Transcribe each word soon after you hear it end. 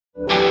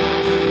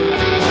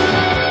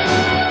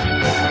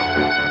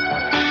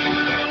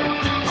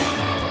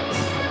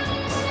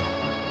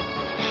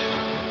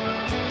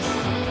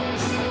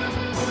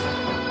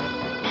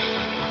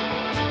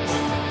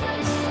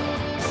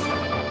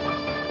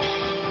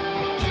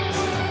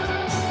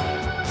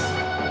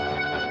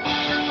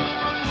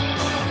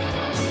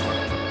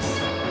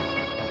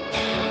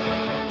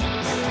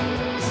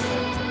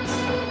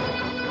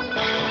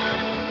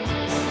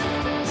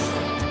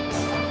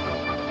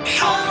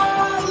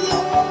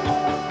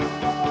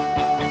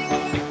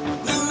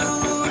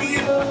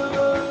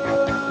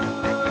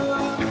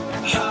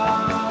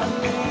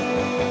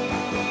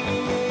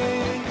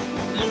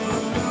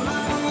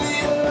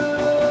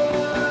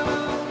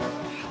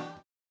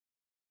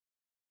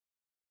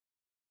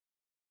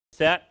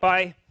Upset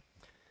by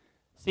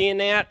seeing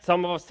that.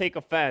 Some of us take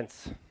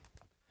offense.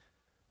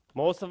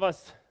 Most of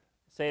us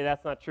say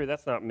that's not true,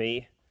 that's not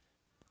me.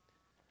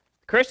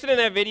 The Christian in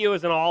that video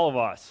isn't all of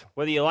us.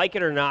 Whether you like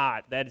it or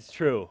not, that is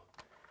true.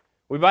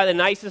 We buy the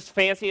nicest,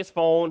 fanciest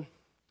phone.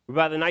 We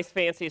buy the nice,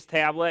 fanciest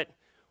tablet.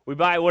 We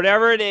buy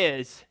whatever it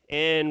is,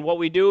 and what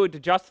we do to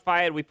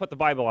justify it, we put the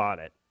Bible on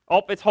it.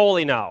 Oh, it's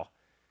holy now.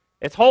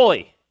 It's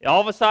holy.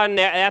 All of a sudden,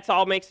 that's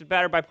all makes it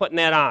better by putting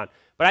that on.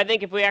 But I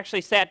think if we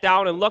actually sat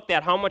down and looked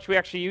at how much we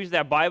actually use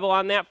that Bible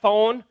on that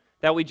phone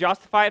that we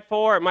justify it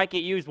for, it might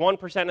get used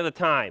 1% of the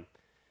time.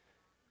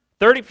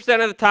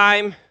 30% of the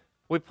time,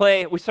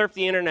 we surf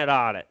the internet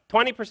on it.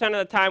 20% of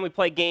the time, we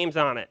play games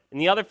on it. And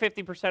the other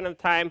 50% of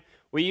the time,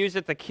 we use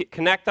it to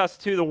connect us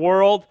to the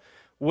world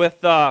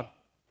with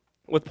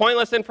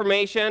pointless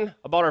information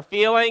about our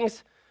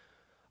feelings,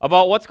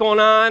 about what's going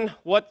on,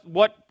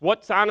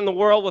 what's on in the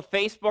world with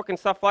Facebook and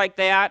stuff like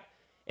that,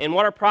 and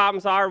what our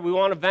problems are. We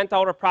want to vent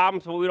out our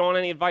problems, but we don't want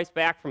any advice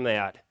back from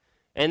that.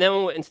 And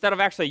then instead of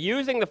actually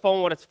using the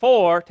phone, what it's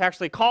for, to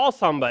actually call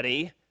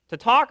somebody, to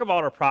talk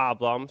about our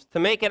problems, to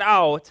make it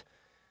out,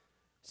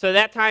 so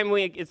that time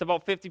it's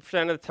about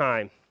 50% of the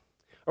time.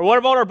 Or what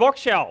about our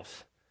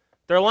bookshelves?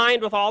 They're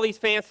lined with all these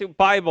fancy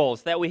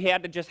Bibles that we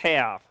had to just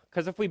have.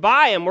 Because if we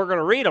buy them, we're going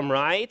to read them,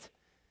 right?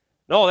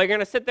 No, they're going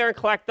to sit there and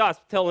collect us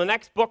till the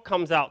next book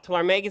comes out, till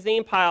our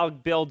magazine pile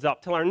builds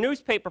up, till our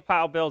newspaper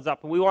pile builds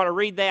up, and we want to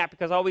read that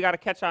because, we got to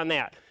catch on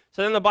that.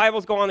 So then the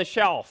Bibles go on the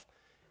shelf,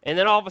 and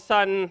then all of a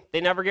sudden, they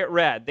never get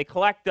read. They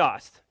collect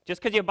dust.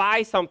 Just because you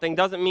buy something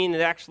doesn't mean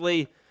it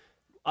actually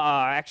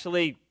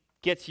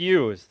gets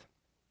used.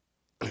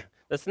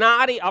 The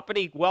snotty,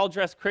 uppity,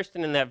 well-dressed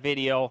Christian in that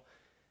video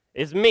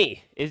is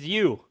me, is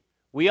you.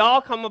 We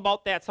all come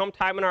about that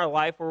sometime in our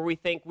life where we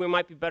think we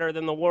might be better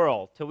than the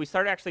world, till we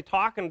start actually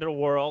talking to the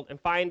world and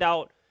find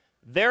out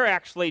they're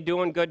actually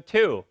doing good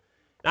too.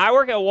 Now, I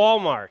work at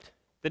Walmart,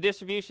 the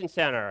distribution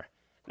center.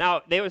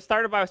 Now, they were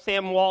started by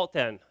Sam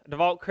Walton, a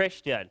devout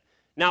Christian.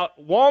 Now,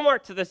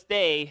 Walmart to this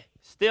day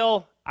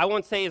still, I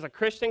wouldn't say is a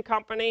Christian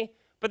company,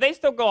 but they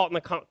still go out in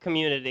the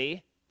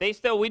community.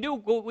 We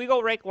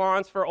go rake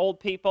lawns for old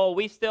people.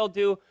 We still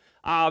do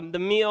the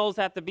meals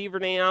at the Beaver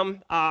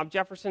Dam,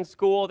 Jefferson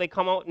School. They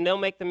come out and they'll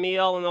make the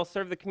meal and they'll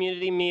serve the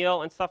community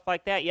meal and stuff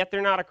like that, yet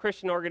they're not a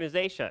Christian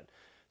organization.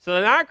 So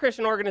the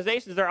non-Christian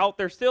organizations are out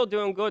there still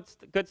doing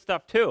good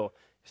stuff too.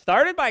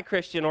 Started by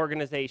Christian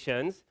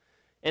organizations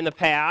in the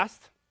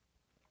past.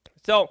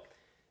 So,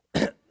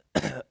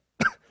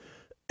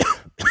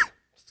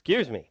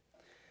 excuse me.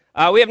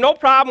 We have no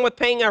problem with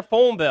paying our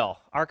phone bill,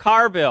 our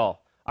car bill,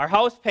 our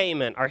house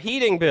payment, our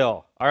heating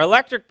bill, our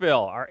electric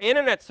bill, our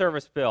internet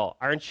service bill,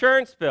 our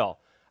insurance bill,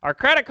 our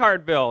credit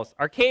card bills,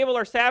 our cable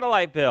or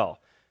satellite bill,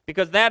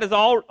 because that is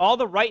all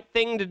the right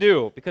thing to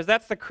do, because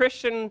that's the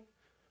Christian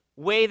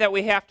way that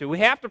we have to. We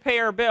have to pay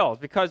our bills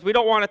because we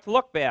don't want it to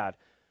look bad.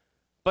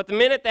 But the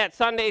minute that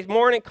Sunday's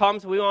morning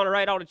comes, we want to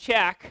write out a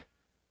check.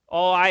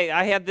 Oh,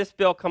 I had this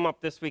bill come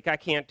up this week. I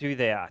can't do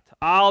that.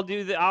 I'll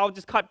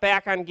just cut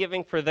back on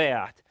giving for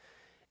that.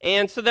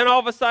 And so then all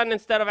of a sudden,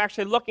 instead of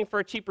actually looking for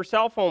a cheaper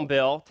cell phone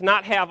bill, to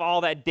not have all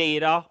that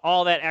data,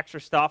 all that extra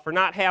stuff, or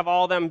not have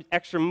all them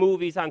extra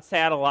movies on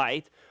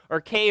satellite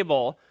or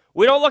cable,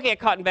 we don't look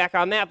at cutting back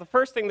on that. The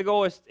first thing to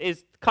go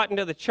is cutting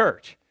to the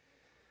church.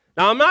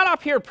 Now, I'm not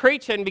up here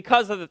preaching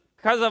because of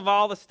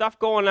all the stuff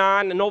going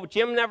on. And no,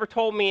 Jim never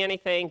told me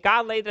anything.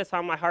 God laid this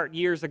on my heart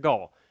years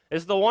ago.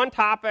 It's the one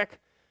topic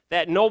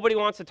that nobody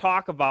wants to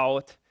talk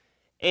about.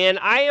 And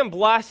I am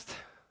blessed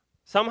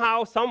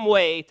somehow, some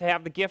way, to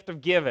have the gift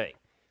of giving.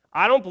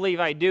 I don't believe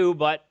I do,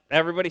 but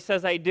everybody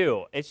says I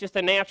do. It's just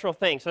a natural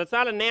thing. So it's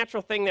not a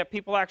natural thing that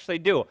people actually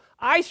do.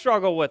 I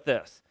struggle with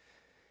this.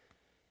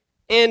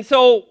 And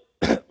so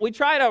we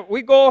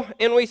go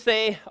and we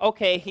say,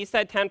 okay, he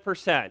said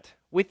 10%.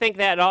 We think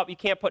that up. You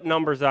can't put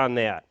numbers on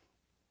that.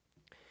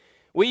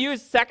 We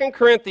use 2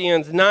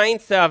 Corinthians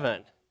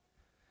 9:7.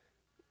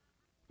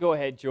 Go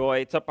ahead, Joy.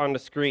 It's up on the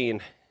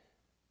screen.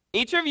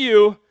 Each of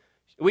you,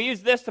 we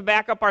use this to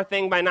back up our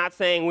thing by not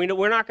saying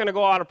we're not going to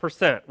go out a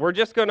percent. We're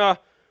just going to,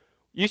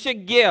 you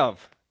should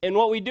give. And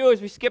what we do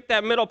is we skip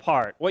that middle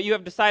part, what you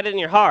have decided in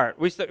your heart.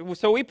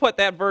 So we put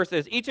that verse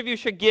as, each of you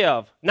should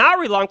give, not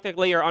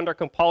reluctantly or under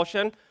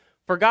compulsion,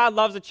 for God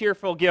loves a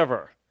cheerful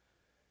giver.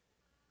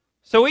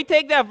 So we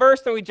take that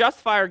verse and we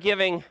justify our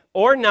giving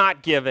or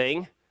not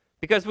giving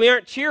because we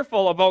aren't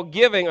cheerful about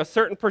giving a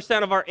certain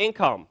percent of our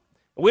income.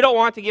 We don't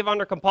want to give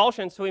under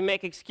compulsion, so we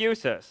make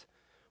excuses.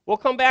 We'll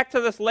come back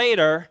to this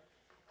later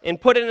and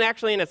put it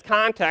actually in its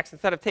context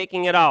instead of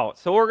taking it out.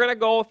 So we're going to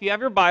go, if you have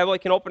your Bible, you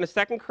can open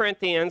to 2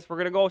 Corinthians. We're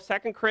going to go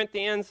 2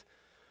 Corinthians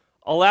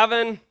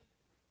 11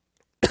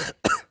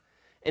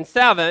 and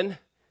 7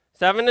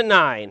 to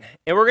 9.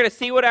 And we're going to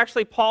see what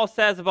actually Paul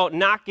says about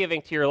not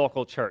giving to your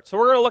local church. So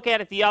we're going to look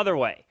at it the other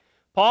way.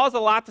 Paul has a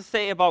lot to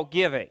say about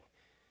giving.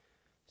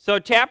 So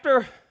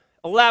chapter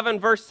 11,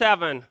 verse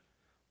 7,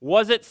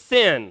 was it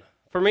sin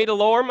for me to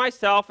lower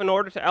myself in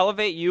order to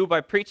elevate you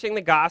by preaching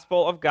the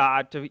gospel of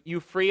God to you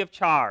free of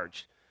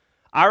charge?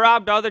 I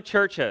robbed other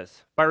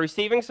churches by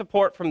receiving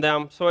support from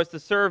them so as to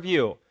serve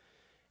you.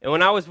 And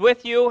when I was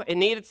with you and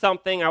needed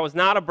something, I was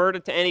not a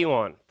burden to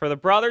anyone, for the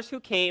brothers who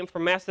came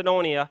from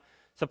Macedonia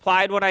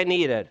supplied what I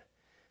needed.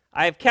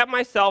 I have kept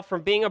myself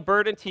from being a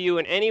burden to you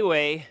in any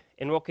way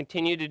and will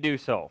continue to do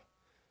so.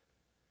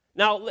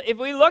 Now, if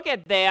we look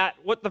at that,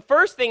 what the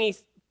first thing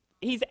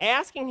he's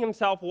asking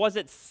himself, was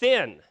it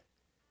sin?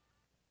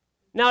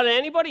 Now, did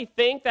anybody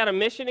think that a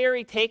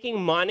missionary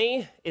taking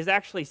money is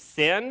actually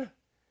sin?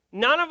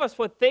 None of us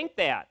would think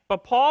that.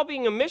 But Paul,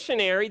 being a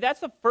missionary,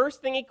 that's the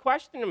first thing he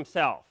questioned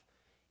himself.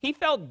 He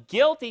felt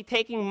guilty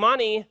taking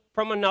money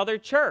from another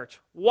church.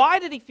 Why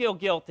did he feel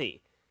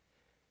guilty?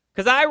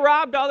 Because I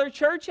robbed other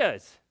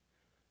churches.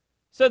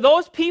 So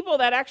those people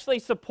that actually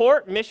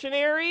support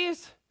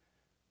missionaries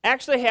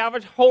actually have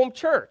a home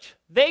church.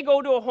 They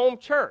go to a home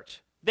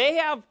church. They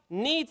have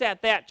needs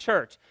at that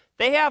church.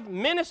 They have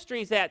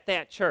ministries at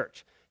that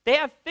church. They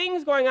have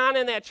things going on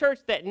in that church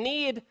that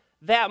need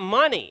that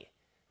money.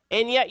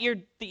 And yet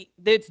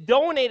it's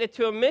donated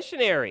to a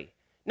missionary.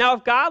 Now,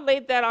 if God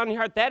laid that on your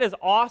heart, that is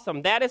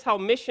awesome. That is how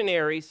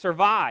missionaries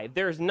survive.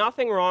 There is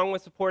nothing wrong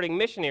with supporting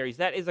missionaries.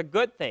 That is a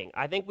good thing.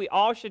 I think we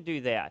all should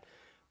do that.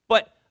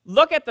 But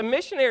look at the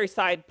missionary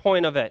side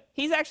point of it.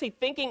 He's actually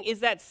thinking, is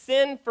that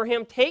sin for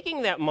him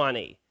taking that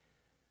money?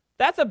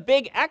 That's a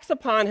big X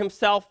upon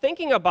himself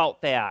thinking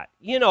about that,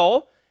 you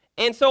know.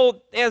 And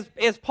so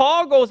as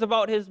Paul goes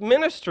about his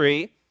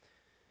ministry,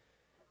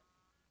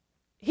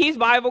 he's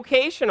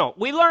bivocational.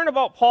 We learn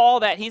about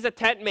Paul that he's a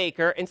tent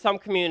maker in some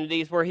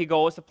communities where he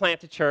goes to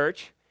plant a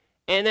church.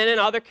 And then in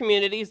other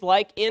communities,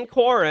 like in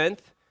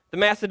Corinth, the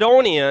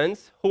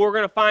Macedonians, who we're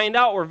going to find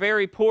out were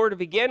very poor to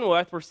begin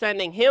with, were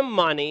sending him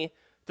money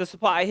to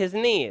supply his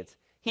needs.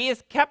 He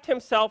has kept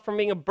himself from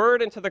being a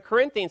burden to the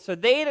Corinthians, so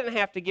they didn't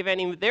have to give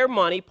any of their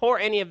money, pour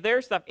any of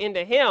their stuff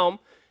into him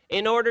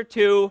in order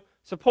to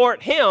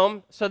support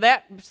him, so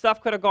that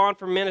stuff could have gone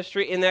for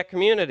ministry in that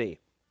community.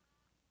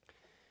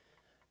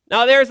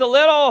 Now, there's a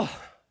little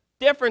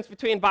difference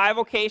between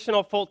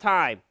bivocational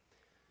full-time.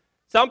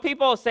 Some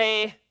people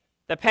say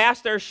the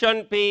pastor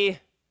shouldn't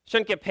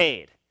get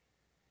paid.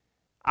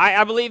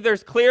 I believe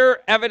there's clear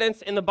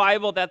evidence in the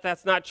Bible that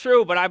that's not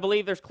true, but I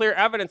believe there's clear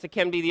evidence it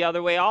can be the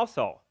other way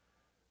also.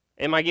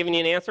 Am I giving you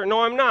an answer?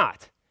 No, I'm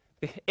not.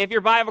 If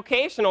you're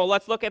bivocational,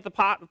 let's look at the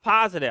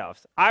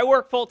positives. I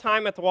work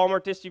full-time at the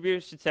Walmart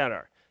Distribution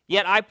Center,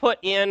 yet I put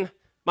in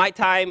my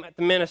time at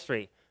the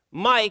ministry.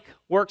 Mike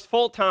works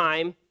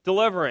full-time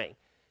delivering.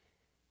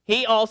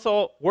 He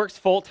also works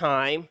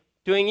full-time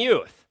doing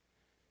youth.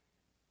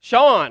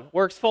 Sean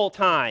works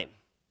full-time,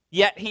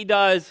 yet he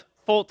does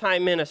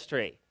full-time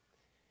ministry.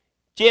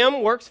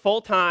 Jim works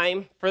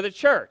full-time for the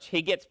church.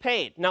 He gets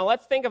paid. Now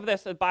let's think of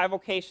this as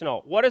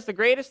bivocational. What is the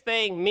greatest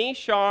thing me,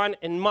 Sean,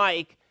 and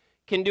Mike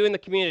can do in the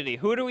community?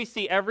 Who do we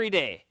see every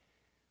day?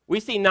 We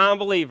see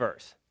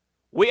non-believers.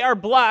 We are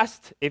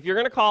blessed, if you're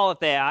going to call it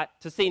that,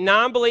 to see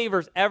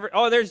non-believers every...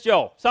 Oh, there's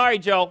Joe. Sorry,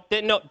 Joe.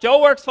 Didn't know.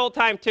 Joe works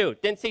full-time too.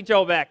 Didn't see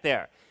Joe back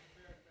there.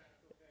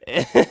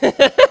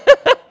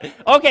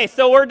 Okay,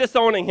 so we're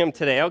disowning him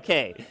today.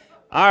 Okay.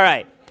 All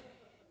right.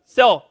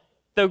 So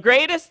the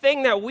greatest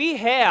thing that we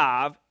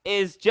have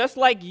is, just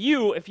like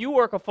you, if you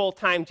work a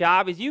full-time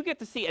job, is you get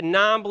to see a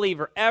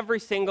non-believer every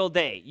single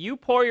day. You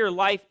pour your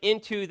life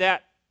into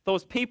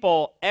those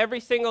people every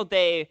single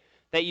day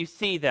that you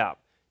see them.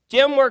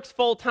 Jim works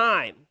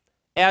full-time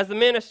as the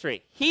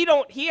ministry. He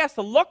has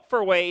to look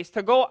for ways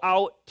to go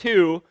out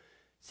to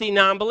see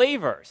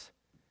non-believers.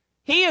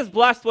 He is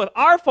blessed with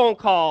our phone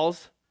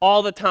calls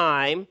all the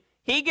time.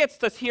 He gets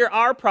to hear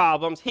our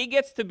problems. He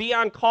gets to be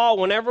on call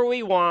whenever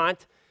we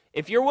want.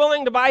 If you're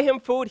willing to buy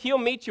him food, he'll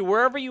meet you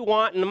wherever you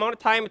want in the amount of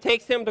time it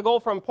takes him to go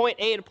from point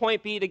A to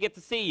point B to get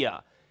to see you.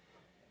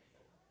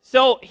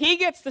 So he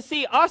gets to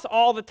see us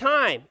all the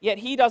time, yet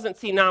he doesn't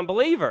see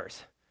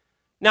non-believers.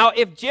 Now,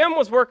 if Jim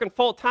was working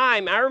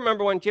full-time, I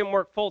remember when Jim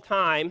worked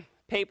full-time,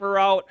 paper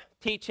route,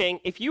 teaching,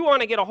 if you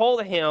want to get a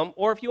hold of him,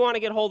 or if you want to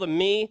get a hold of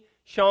me,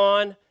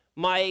 Sean,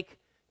 Mike,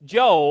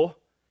 Joe,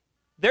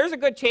 there's a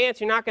good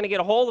chance you're not going to get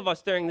a hold of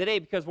us during the day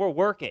because we're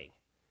working.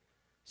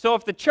 So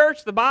if the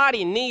church, the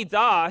body, needs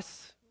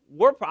us,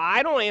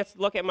 I don't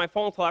look at my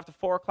phone until after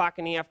 4 o'clock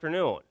in the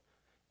afternoon.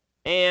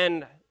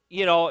 And,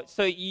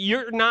 so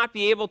you're not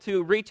be able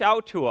to reach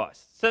out to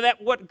us. So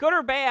that what good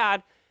or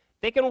bad,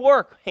 they can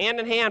work hand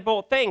in hand,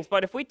 both things.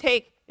 But if we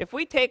take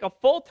a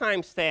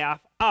full-time staff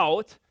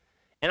out,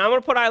 and I'm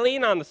going to put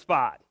Eileen on the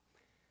spot.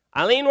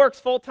 Eileen works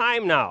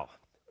full-time now.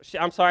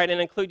 I'm sorry, I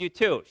didn't include you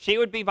too. She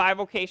would be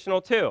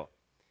bivocational too.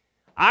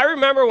 I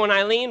remember when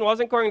Eileen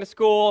wasn't going to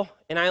school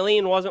and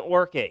Eileen wasn't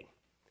working.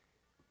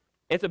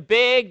 It's a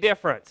big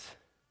difference.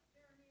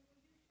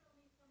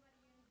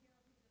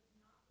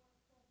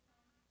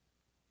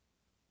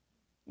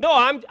 No,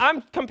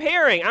 I'm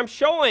comparing. I'm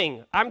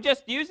showing. I'm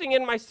just using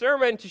in my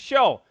sermon to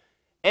show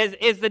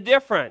is the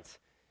difference.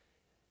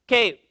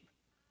 Okay,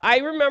 I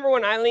remember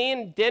when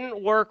Eileen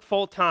didn't work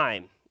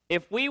full-time.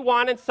 If we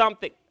wanted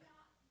something...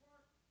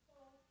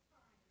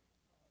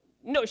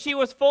 No, she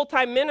was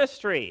full-time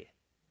ministry.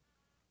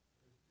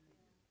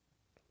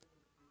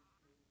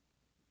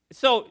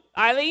 So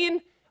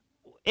Eileen,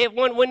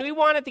 when we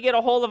wanted to get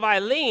a hold of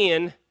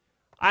Eileen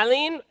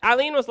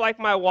was like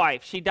my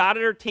wife. She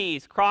dotted her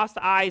T's, crossed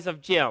the I's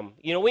of Jim.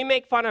 You know, we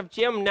make fun of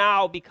Jim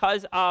now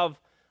because of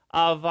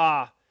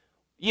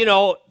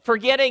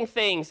forgetting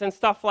things and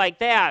stuff like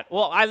that.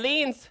 Well,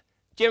 Eileen's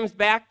Jim's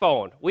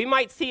backbone. We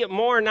might see it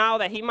more now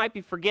that he might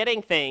be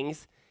forgetting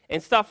things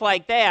and stuff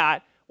like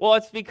that. Well,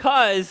 it's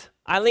because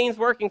Eileen's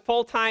working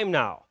full-time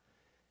now.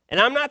 And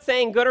I'm not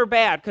saying good or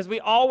bad, because we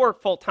all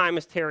work full-time,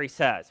 as Terry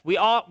says.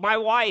 My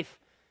wife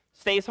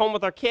stays home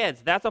with our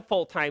kids. That's a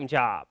full-time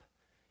job.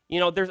 You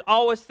know, there's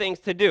always things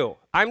to do.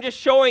 I'm just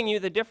showing you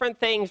the different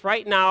things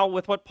right now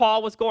with what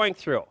Paul was going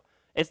through.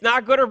 It's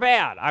not good or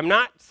bad. I'm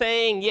not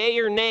saying yay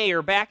or nay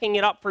or backing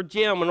it up for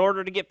Jim in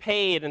order to get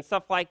paid and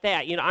stuff like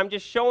that. You know, I'm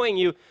just showing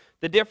you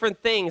the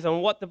different things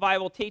and what the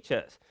Bible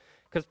teaches.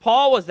 Because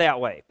Paul was that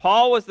way.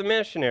 Paul was the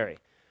missionary.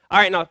 All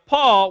right, now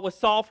Paul was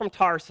Saul from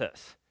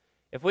Tarsus.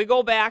 If we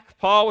go back,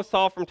 Paul was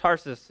Saul from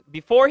Tarsus.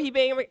 Before he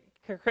became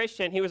a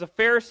Christian, he was a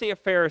Pharisee of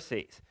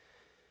Pharisees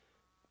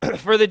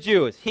for the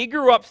Jews. He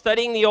grew up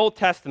studying the Old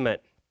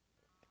Testament,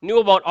 knew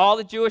about all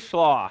the Jewish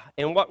law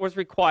and what was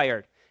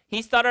required.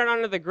 He studied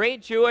under the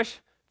great Jewish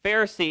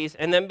Pharisees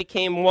and then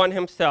became one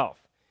himself.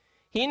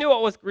 He knew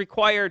what was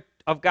required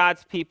of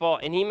God's people,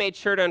 and he made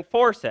sure to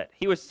enforce it.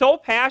 He was so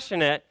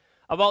passionate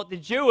about the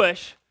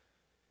Jewish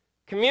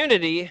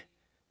community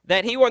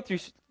that he went through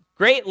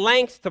great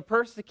lengths to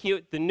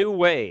persecute the new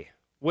way,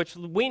 which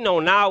we know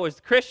now as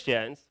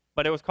Christians,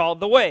 but it was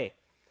called the way.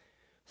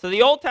 So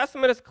the Old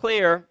Testament is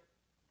clear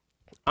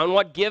on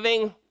what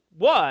giving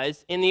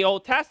was in the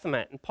Old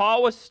Testament, and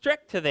Paul was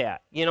strict to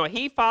that. You know,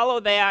 he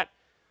followed that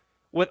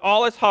with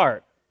all his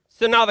heart.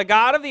 So now the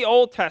God of the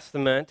Old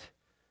Testament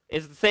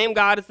is the same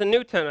God as the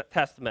New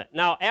Testament.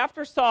 Now,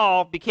 after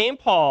Saul became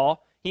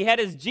Paul, he had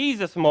his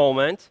Jesus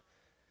moment,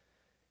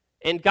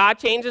 and God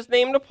changed his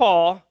name to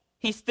Paul.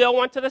 He still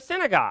went to the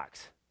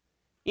synagogues.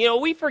 You know,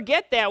 we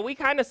forget that. We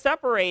kind of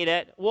separate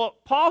it. Well,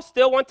 Paul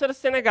still went to the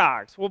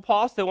synagogues. Well,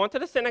 Paul still went to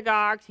the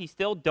synagogues. He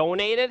still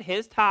donated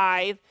his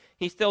tithe.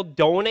 He still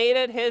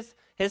donated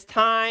his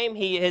time,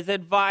 his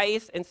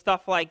advice, and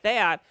stuff like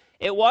that.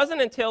 It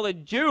wasn't until the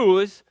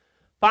Jews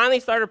finally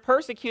started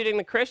persecuting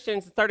the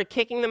Christians and started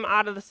kicking them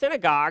out of the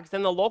synagogues,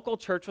 then the local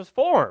church was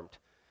formed.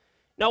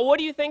 Now, what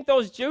do you think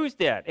those Jews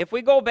did? If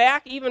we go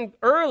back even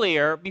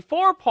earlier,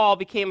 before Paul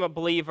became a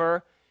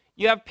believer,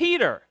 you have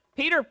Peter.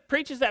 Peter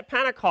preaches at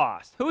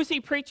Pentecost. Who is he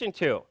preaching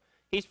to?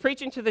 He's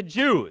preaching to the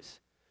Jews.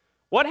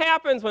 What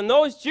happens when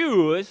those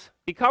Jews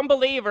become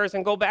believers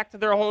and go back to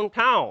their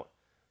hometown?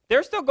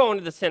 They're still going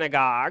to the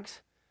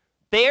synagogues.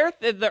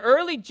 The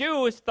early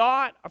Jews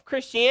thought of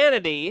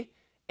Christianity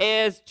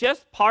as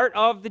just part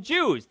of the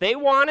Jews. They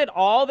wanted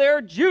all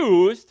their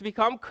Jews to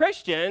become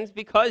Christians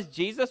because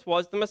Jesus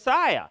was the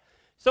Messiah.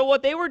 So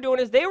what they were doing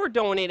is they were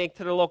donating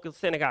to the local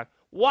synagogue.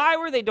 Why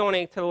were they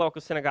donating to the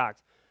local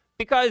synagogues?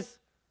 Because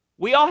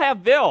we all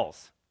have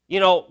bills. You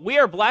know, we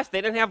are blessed.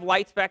 They didn't have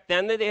lights back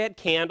then. They had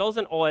candles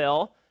and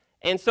oil.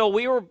 And so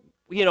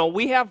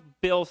we have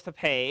bills to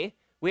pay.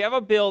 We have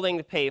a building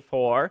to pay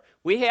for.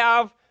 We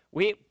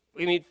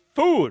need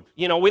food.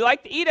 You know, we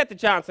like to eat at the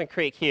Johnson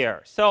Creek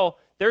here. So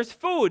there's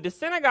food. The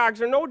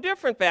synagogues are no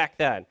different back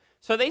then.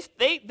 So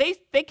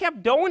they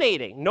kept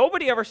donating.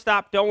 Nobody ever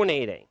stopped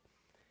donating.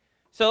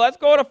 So let's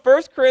go to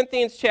 1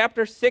 Corinthians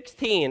chapter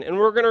 16,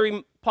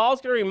 and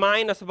Paul's going to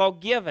remind us about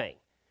giving.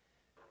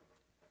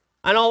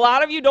 I know a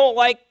lot of you don't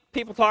like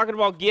people talking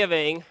about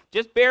giving.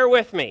 Just bear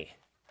with me.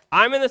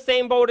 I'm in the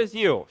same boat as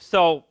you,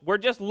 so we're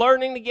just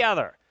learning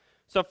together.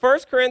 So 1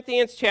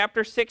 Corinthians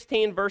chapter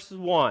 16, verses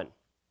 1.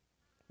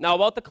 Now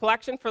about the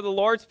collection for the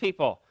Lord's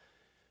people.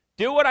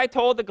 Do what I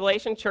told the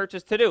Galatian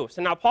churches to do.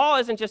 So now Paul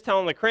isn't just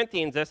telling the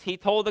Corinthians this. He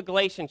told the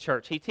Galatian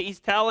church. He's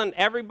telling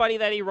everybody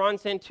that he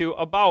runs into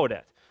about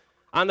it.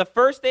 On the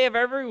first day of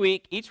every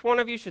week, each one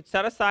of you should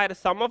set aside a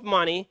sum of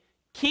money,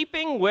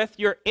 keeping with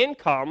your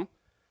income,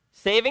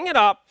 saving it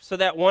up so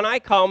that when I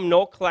come,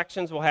 no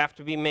collections will have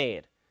to be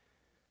made.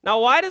 Now,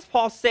 why does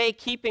Paul say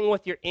keeping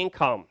with your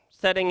income,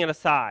 setting it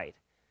aside?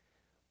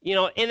 You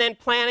know, and then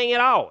planning it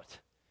out.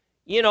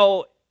 You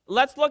know,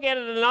 let's look at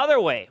it another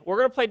way. We're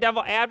going to play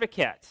devil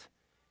advocate.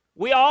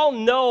 We all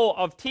know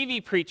of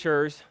TV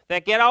preachers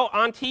that get out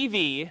on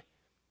TV,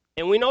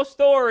 and we know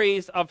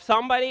stories of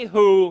somebody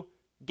who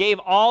gave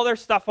all their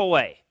stuff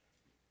away.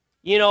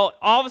 You know,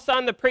 all of a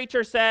sudden the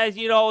preacher says,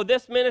 you know,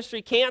 this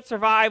ministry can't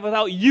survive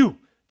without you.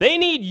 They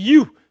need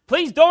you.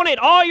 Please donate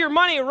all your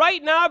money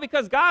right now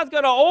because God's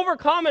going to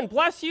overcome and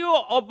bless you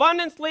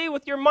abundantly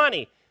with your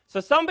money.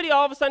 So somebody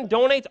all of a sudden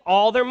donates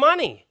all their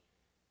money.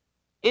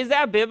 Is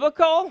that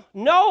biblical?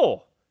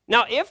 No.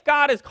 Now, if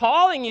God is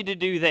calling you to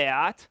do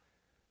that,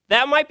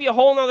 that might be a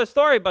whole other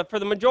story, but for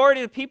the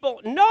majority of the people,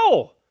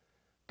 no.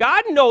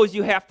 God knows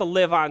you have to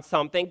live on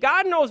something.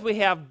 God knows we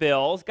have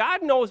bills.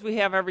 God knows we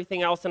have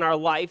everything else in our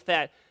life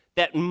that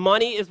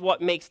money is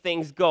what makes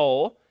things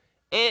go.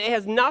 And it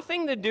has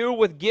nothing to do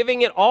with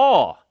giving it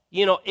all.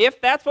 You know, if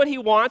that's what he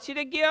wants you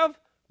to give,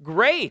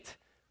 great.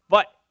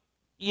 But,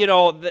 you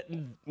know, the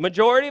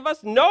majority of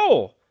us,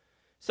 no.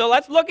 So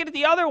let's look at it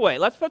the other way.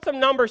 Let's put some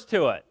numbers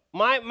to it.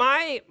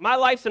 My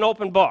life's an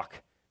open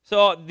book.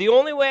 So the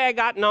only way I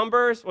got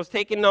numbers was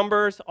taking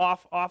numbers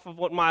off of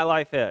what my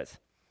life is.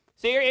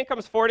 Say your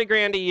income's 40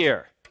 grand a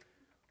year.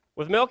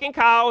 With milking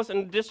cows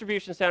and the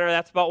distribution center,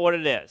 that's about what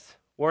it is.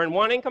 We're in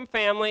one income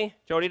family.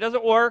 Jody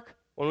doesn't work.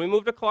 When we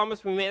move to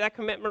Columbus, we made that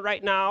commitment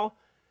right now.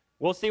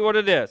 We'll see what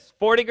it is.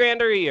 40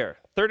 grand a year,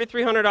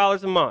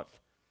 $3,300 a month.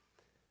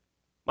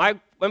 My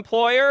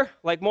employer,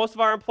 like most of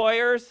our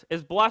employers,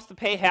 is blessed to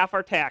pay half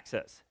our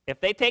taxes.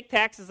 If they take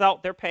taxes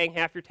out, they're paying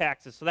half your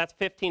taxes, so that's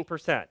 15%.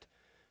 So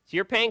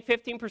you're paying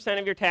 15%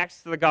 of your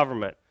taxes to the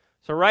government.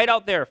 So right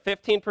out there,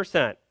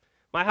 15%.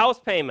 My house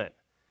payment.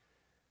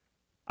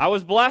 I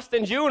was blessed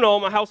in Juneau.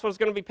 My house was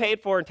going to be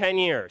paid for in 10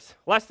 years,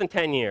 less than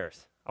 10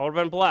 years. I would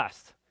have been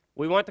blessed.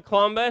 We went to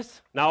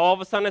Columbus. Now all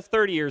of a sudden it's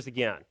 30 years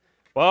again.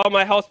 Well,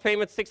 my house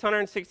payment's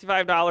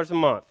 $665 a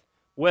month.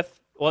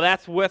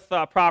 That's with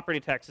property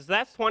taxes.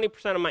 That's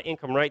 20% of my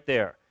income right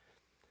there.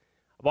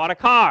 I bought a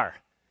car.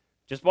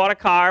 Just bought a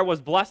car.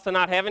 Was blessed to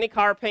not have any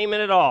car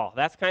payment at all.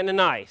 That's kind of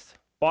nice.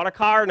 Bought a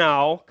car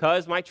now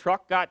because my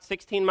truck got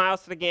 16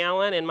 miles to the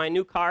gallon and my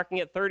new car can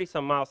get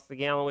 30-some miles to the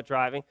gallon with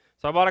driving.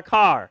 So I bought a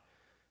car.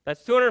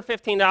 That's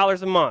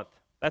 $215 a month.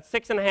 That's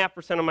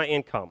 6.5% of my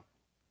income.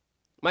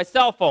 My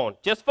cell phone,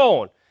 just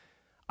phone.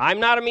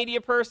 I'm not a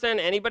media person.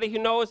 Anybody who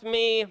knows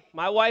me,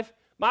 my wife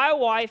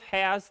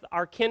has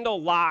our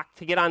Kindle locked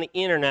to get on the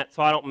internet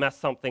so I don't mess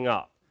something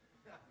up.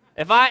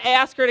 If I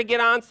ask her to get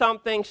on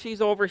something,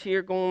 she's over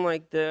here going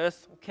like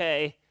this.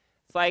 Okay.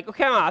 It's like,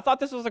 okay, I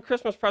thought this was a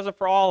Christmas present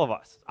for all of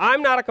us.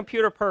 I'm not a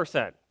computer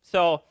person.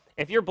 So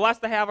if you're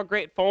blessed to have a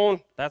great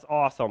phone, that's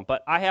awesome.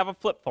 But I have a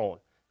flip phone.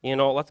 You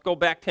know, let's go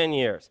back 10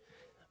 years.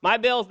 My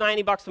bill is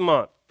 $90 a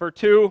month for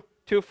two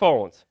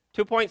phones,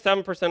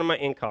 2.7% of my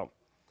income.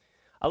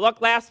 I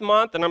looked last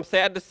month, and I'm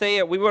sad to say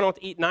it, we went out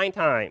to eat 9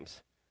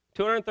 times,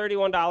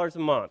 $231 a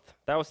month.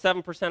 That was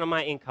 7% of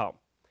my income.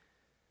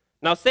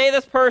 Now, say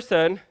this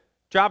person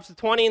drops a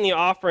 20 in the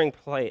offering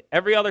plate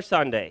every other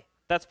Sunday.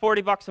 That's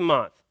 $40 a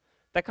month.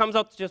 That comes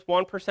up to just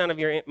 1%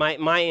 of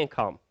my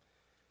income.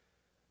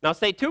 Now,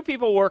 say 2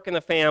 people work in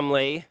the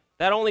family.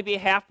 That'd only be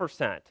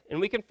 0.5%,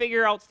 and we can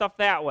figure out stuff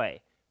that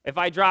way. If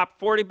I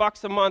drop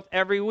 $40 a month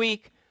every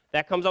week,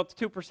 that comes out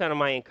to 2% of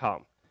my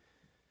income.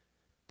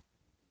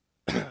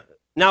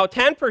 Now,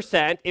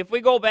 10%, if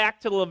we go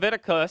back to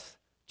Leviticus,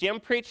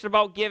 Jim preached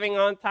about giving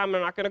on time.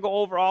 I'm not going to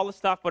go over all the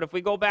stuff, but if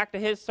we go back to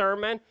his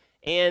sermon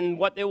and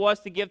what it was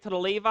to give to the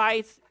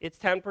Levites, it's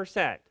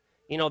 10%.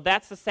 You know,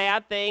 that's the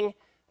sad thing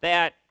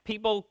that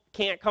people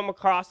can't come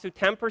across to.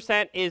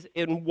 10% is,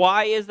 and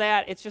why is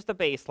that? It's just a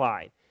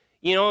baseline.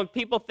 You know, and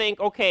people think,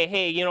 okay,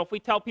 hey, you know, if we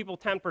tell people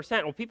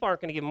 10%, well, people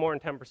aren't going to give more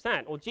than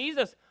 10%. Well,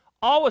 Jesus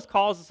always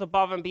calls us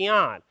above and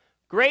beyond,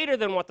 greater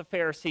than what the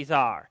Pharisees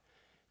are.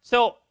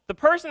 So the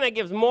person that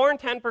gives more than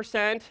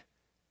 10%,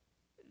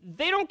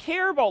 they don't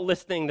care about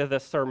listening to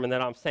this sermon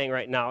that I'm saying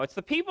right now. It's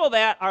the people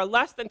that are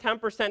less than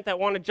 10% that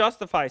want to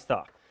justify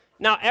stuff.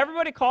 Now,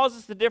 everybody calls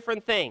us to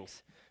different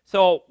things.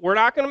 So we're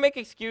not going to make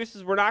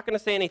excuses. We're not going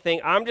to say anything.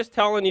 I'm just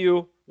telling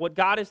you what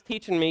God is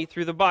teaching me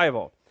through the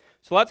Bible.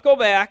 So let's go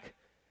back.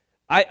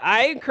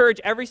 I encourage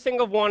every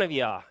single one of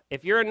you,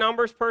 if you're a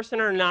numbers person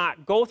or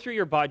not, go through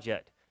your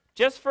budget.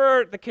 Just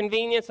for the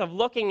convenience of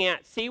looking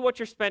at, see what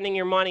you're spending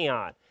your money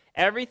on.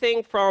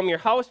 Everything from your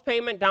house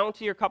payment down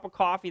to your cup of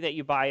coffee that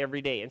you buy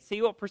every day, and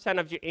see what percent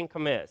of your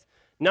income is.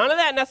 None of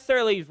that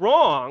necessarily is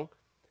wrong,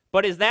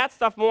 but is that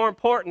stuff more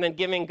important than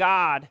giving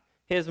God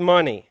his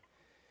money?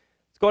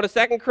 Let's go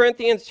to 2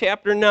 Corinthians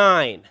chapter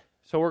 9.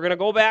 So we're going to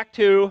go back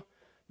to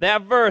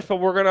that verse, but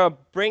we're going to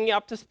bring you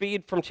up to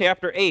speed from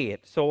chapter 8.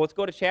 So let's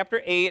go to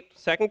chapter 8,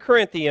 2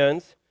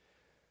 Corinthians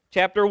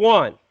chapter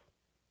 1.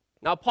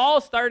 Now, Paul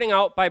is starting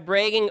out by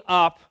bragging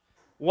up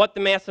what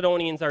the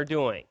Macedonians are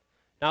doing.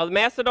 Now, the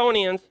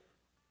Macedonians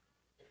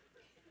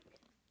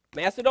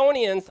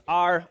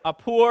are a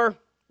poor,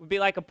 would be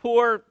like a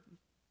poor,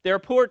 they're a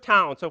poor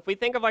town. So if we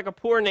think of like a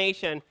poor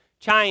nation,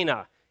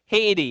 China,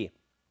 Haiti,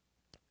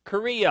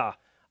 Korea,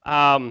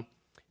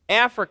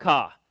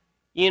 Africa,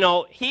 you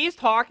know, he's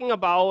talking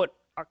about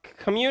a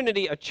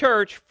community, a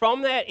church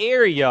from that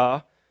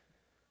area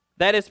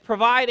that is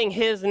providing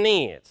his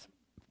needs.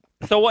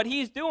 So what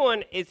he's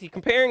doing is he's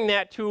comparing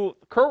that to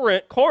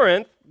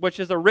Corinth, which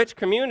is a rich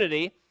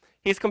community.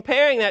 He's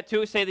comparing that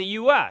to, say, the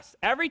U.S.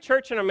 Every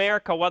church in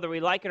America, whether we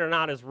like it or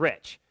not, is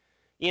rich.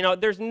 You know,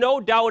 there's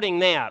no doubting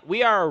that.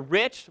 We are a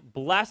rich,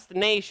 blessed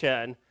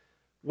nation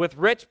with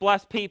rich,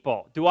 blessed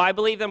people. Do I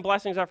believe them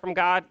blessings are from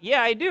God?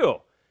 Yeah, I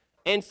do.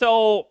 And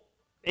so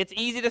it's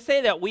easy to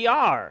say that we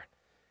are.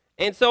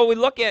 And so we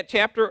look at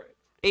chapter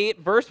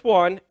 8, verse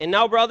 1, and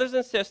now, brothers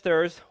and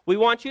sisters, we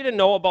want you to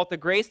know about the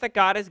grace that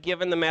God has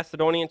given the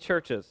Macedonian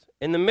churches.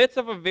 In the midst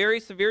of a very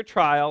severe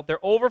trial,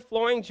 their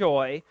overflowing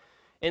joy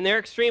and their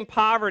extreme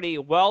poverty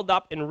welled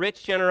up in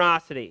rich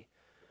generosity.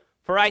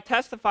 For I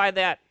testify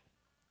that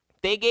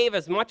they gave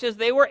as much as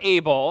they were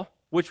able,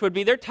 which would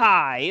be their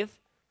tithe,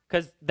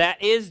 because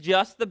that is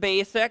just the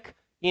basic,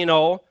 you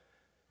know,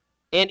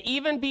 and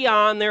even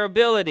beyond their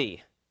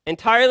ability.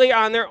 entirely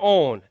on their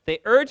own. They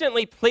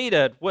urgently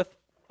pleaded with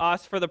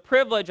us for the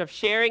privilege of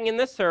sharing in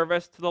this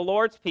service to the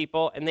Lord's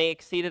people, and they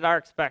exceeded our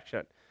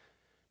expectation.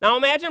 Now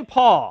imagine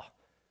Paul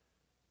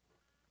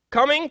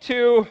coming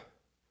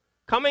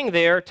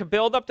there to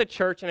build up the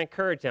church and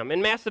encourage them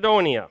in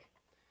Macedonia.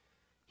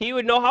 He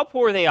would know how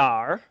poor they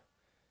are,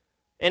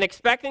 and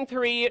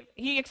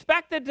he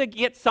expected to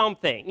get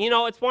something. You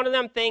know, it's one of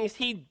them things,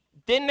 he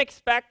didn't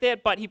expect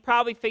it, but he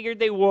probably figured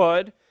they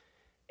would.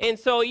 And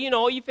so, you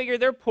know, you figure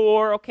they're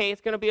poor, okay,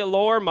 it's going to be a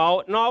lower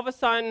amount, and all of a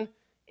sudden,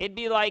 it'd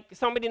be like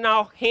somebody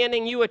now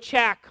handing you a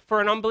check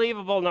for an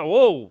unbelievable,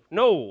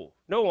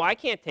 no, I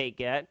can't take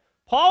it.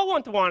 Paul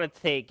wouldn't want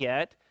to take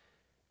it.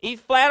 He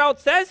flat out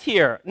says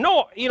here,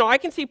 no, you know, I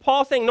can see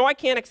Paul saying, no, I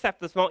can't accept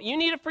this amount. You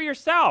need it for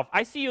yourself.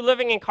 I see you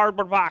living in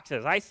cardboard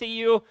boxes. I see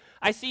you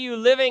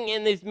living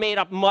in these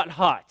made-up mud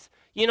huts.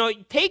 You know,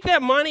 take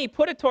that money,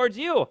 put it towards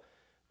you.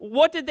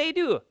 What did they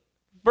do?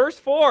 Verse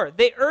 4,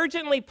 they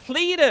urgently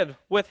pleaded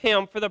with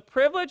him for the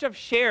privilege of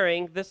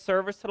sharing this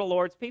service to the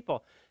Lord's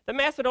people. The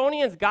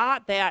Macedonians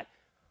got that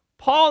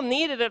Paul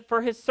needed it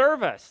for his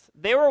service.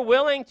 They were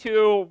willing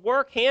to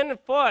work hand and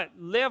foot,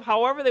 live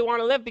however they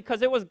want to live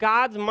because it was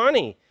God's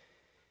money.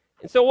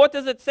 And so what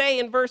does it say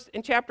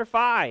in chapter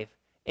 5?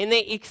 And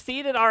they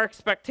exceeded our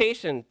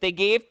expectation. They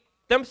gave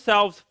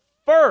themselves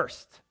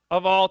first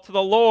of all to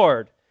the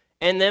Lord,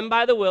 and then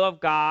by the will of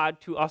God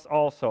to us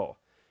also.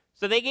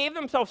 So they gave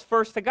themselves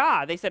first to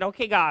God. They said,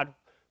 okay, God,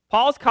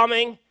 Paul's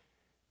coming.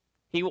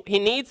 He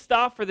needs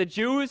stuff for the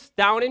Jews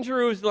down in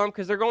Jerusalem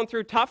because they're going through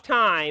a tough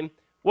time.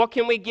 What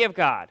can we give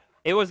God?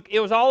 It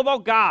was all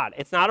about God.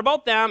 It's not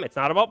about them. It's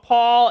not about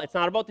Paul. It's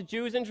not about the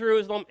Jews in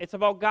Jerusalem. It's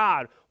about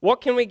God. What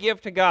can we give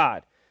to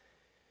God?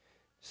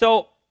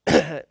 So,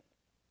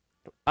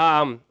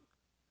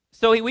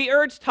 we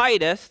urged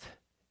Titus,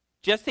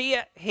 just he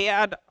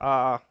had,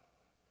 so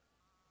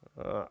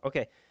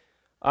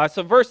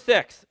verse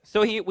 6.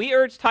 So we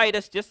urged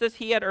Titus, just as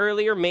he had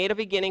earlier made a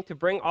beginning, to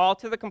bring all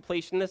to the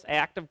completion this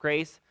act of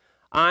grace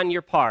on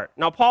your part.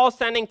 Now, Paul is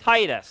sending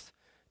Titus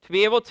to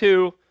be able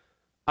to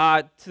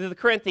the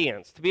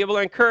Corinthians, to be able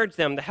to encourage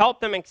them, to help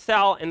them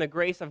excel in the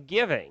grace of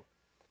giving.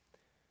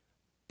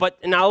 But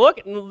now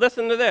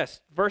listen to this,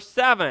 verse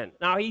 7.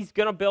 Now he's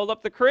going to build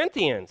up the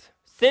Corinthians.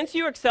 Since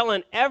you excel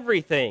in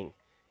everything,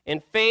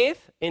 in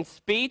faith, in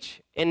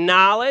speech, in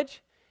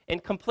knowledge, in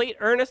complete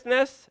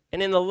earnestness,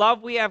 and in the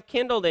love we have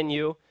kindled in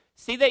you,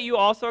 see that you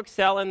also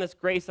excel in this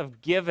grace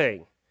of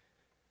giving.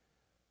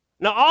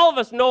 Now, all of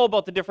us know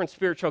about the different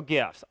spiritual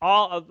gifts.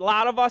 A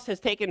lot of us has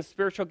taken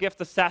spiritual gift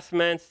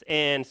assessments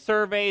and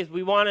surveys.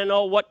 We want to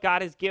know what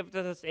God has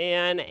gifted us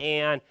in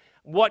and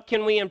what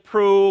can we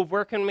improve,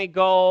 where can we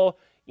go.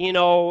 You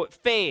know,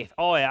 faith.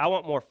 Oh, yeah, I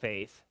want more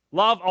faith.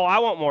 Love. Oh, I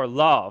want more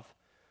love.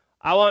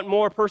 I want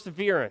more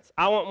perseverance.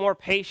 I want more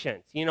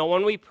patience. You know,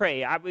 when we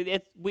pray,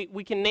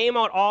 we can name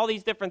out all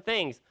these different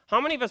things.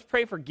 How many of us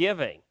pray for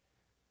giving?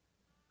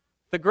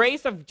 The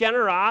grace of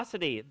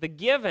generosity, the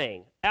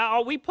giving.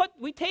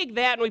 We take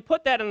that and we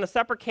put that in a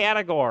separate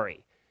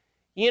category.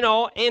 You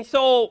know, and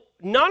so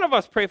none of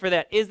us pray for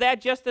that. Is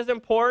that just as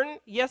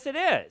important? Yes, it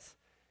is.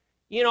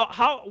 You know,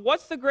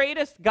 what's the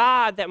greatest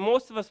God that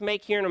most of us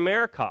make here in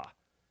America?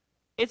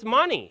 It's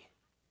money.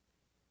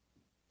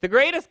 The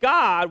greatest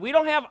God, we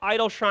don't have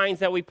idol shrines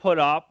that we put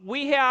up.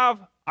 We have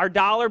our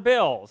dollar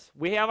bills.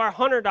 We have our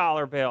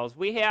 $100 bills.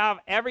 We have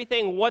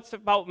everything. What's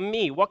about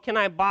me? What can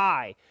I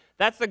buy?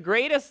 That's the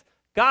greatest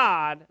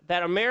God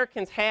that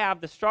Americans have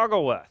to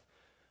struggle with.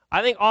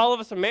 I think all of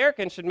us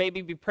Americans should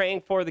maybe be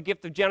praying for the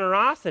gift of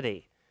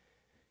generosity.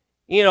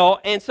 You know,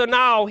 and so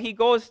now he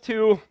goes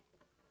to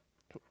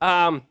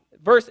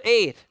verse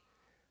 8.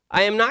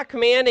 I am not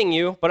commanding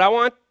you, but I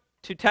want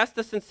to test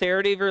the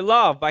sincerity of your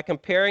love by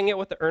comparing it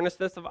with the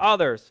earnestness of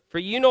others. For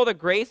you know the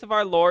grace of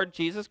our Lord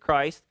Jesus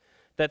Christ,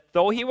 that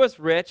though he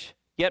was rich,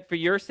 yet for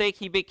your sake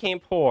he became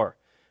poor,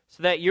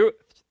 so that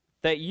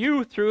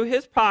you through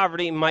his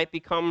poverty might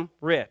become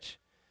rich.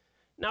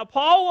 Now,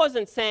 Paul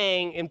wasn't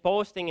saying and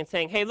boasting and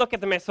saying, hey, look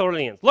at the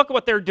Macedonians. Look at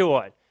what they're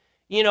doing.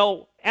 You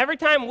know, every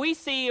time we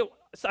see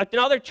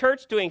another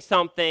church doing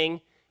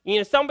something, you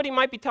know, somebody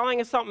might be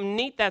telling us something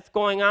neat that's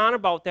going on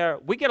about there,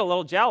 we get a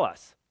little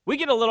jealous. We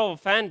get a little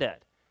offended.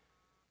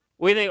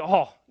 We think,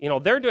 oh, you know,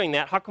 they're doing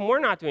that. How come we're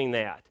not doing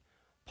that?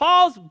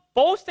 Paul's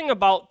boasting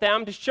about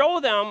them to show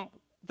them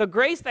the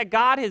grace that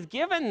God has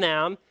given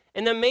them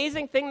and the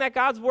amazing thing that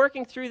God's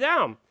working through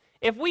them.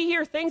 If we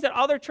hear things that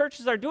other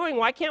churches are doing,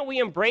 why can't we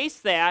embrace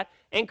that,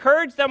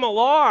 encourage them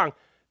along,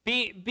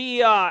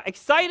 be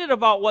excited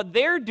about what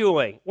they're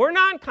doing? We're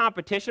not in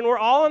competition. We're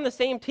all on the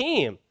same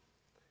team.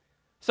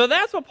 So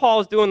that's what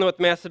Paul's doing with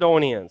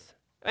Macedonians.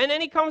 And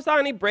then he comes down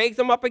and he breaks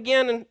them up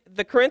again in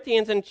the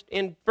Corinthians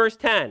in verse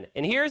 10.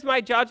 And here's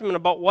my judgment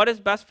about what is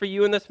best for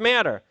you in this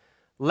matter.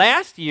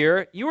 Last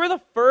year, you were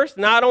the first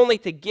not only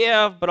to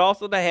give, but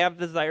also to have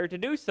desire to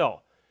do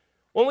so.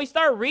 When we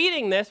start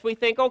reading this, we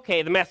think,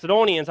 okay, the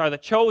Macedonians are the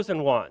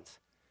chosen ones.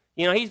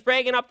 You know, he's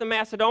bragging up the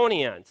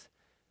Macedonians.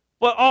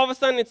 But all of a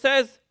sudden it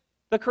says,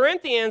 The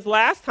Corinthians,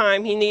 last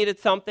time he needed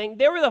something,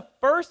 they were the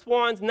first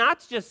ones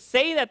not to just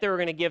say that they were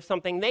going to give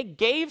something, they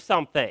gave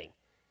something.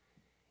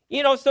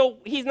 So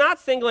he's not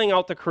singling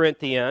out the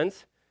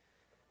Corinthians.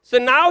 So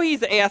now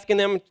he's asking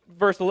them,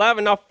 verse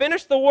 11, now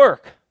finish the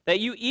work that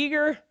your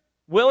eager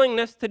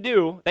willingness to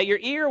do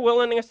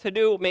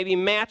may be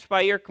matched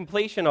by your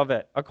completion of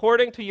it,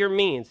 according to your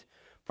means.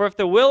 For if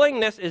the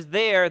willingness is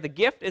there, the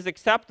gift is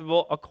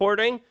acceptable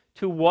according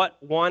to what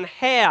one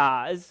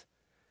has,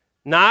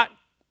 not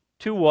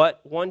to what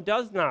one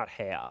does not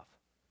have.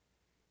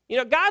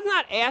 God's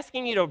not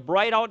asking you to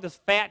write out this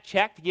fat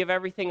check to give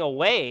everything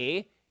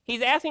away.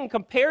 He's asking,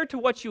 compared to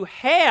what you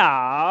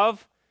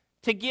have,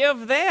 to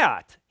give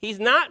that. He's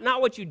not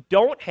what you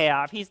don't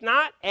have. He's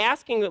not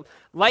asking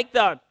like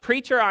the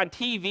preacher on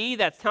TV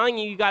that's telling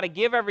you got to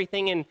give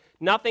everything and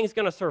nothing's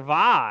going to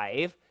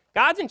survive.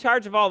 God's in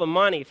charge of all the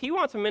money. If he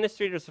wants a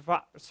ministry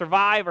to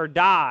survive or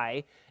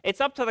die,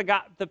 it's up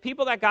to the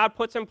people that God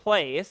puts in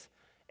place,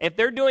 if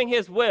they're doing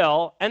his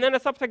will, and then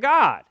it's up to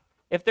God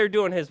if they're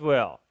doing his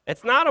will.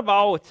 It's not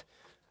about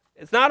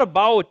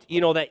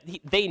that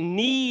they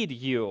need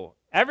you.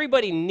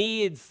 Everybody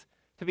needs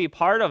to be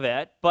part of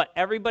it, but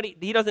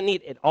he doesn't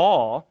need it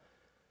all.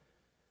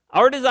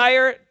 Our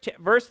desire,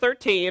 verse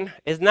 13,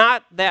 is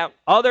not that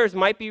others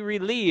might be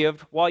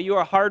relieved while you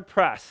are hard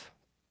pressed,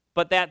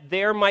 but that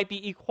there might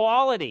be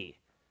equality.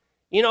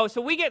 So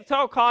we get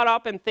so caught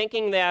up in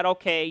thinking that,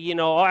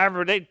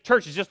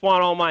 churches just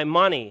want all my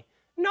money.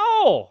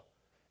 No,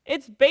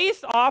 it's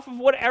based off of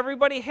what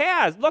everybody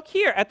has. Look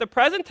here, at the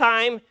present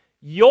time,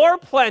 your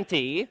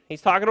plenty,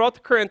 he's talking about the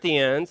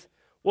Corinthians,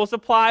 will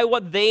supply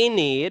what they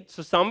need,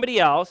 so somebody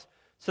else,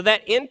 so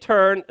that in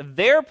turn,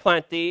 their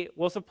plenty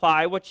will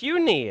supply what you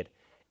need.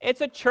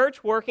 It's a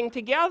church working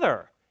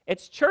together.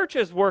 It's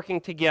churches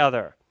working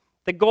together.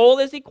 The goal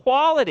is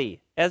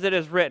equality, as it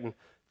is written.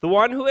 The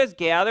one who has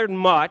gathered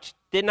much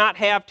did not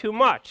have too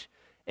much,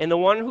 and the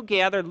one who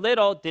gathered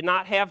little did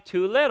not have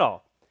too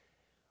little.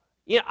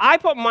 I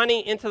put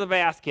money into the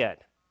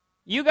basket.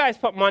 You guys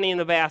put money in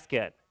the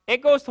basket.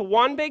 It goes to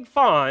one big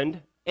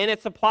fund, and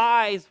it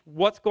supplies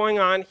what's going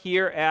on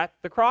here at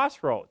the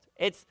Crossroads.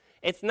 It's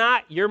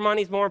not your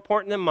money's more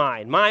important than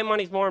mine. My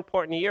money's more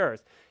important than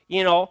yours.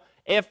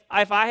 If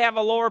I have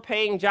a lower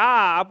paying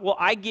job, well,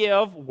 I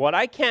give what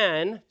I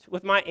can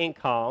with my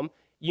income.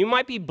 You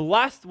might be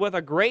blessed with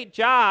a great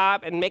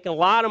job and making a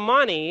lot of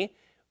money.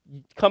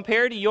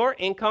 Compared to your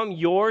income,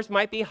 yours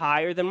might be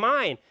higher than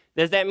mine.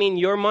 Does that mean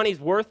your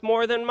money's worth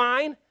more than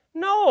mine?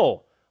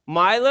 No.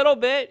 My little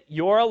bit,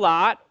 your a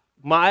lot.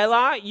 My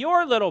lot,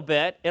 your little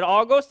bit. It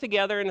all goes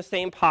together in the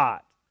same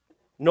pot.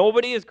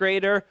 Nobody is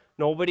greater.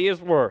 Nobody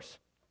is worse.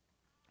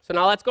 So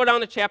now let's go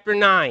down to chapter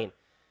 9.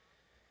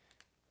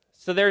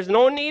 So there's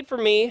no need for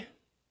me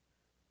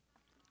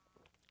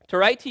to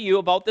write to you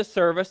about this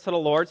service to the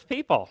Lord's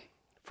people,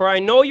 for I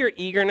know your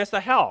eagerness to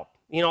help.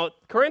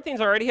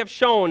 Corinthians already have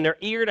shown they're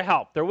eager to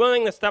help. They're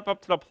willing to step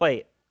up to the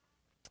plate.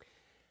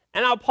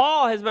 And now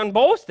Paul has been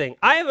boasting.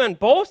 I have been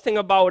boasting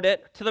about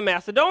it to the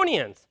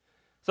Macedonians.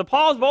 So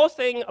Paul's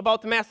boasting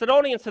about the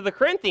Macedonians to the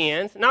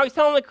Corinthians. Now he's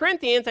telling the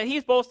Corinthians that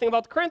he's boasting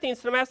about the Corinthians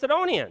to the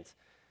Macedonians.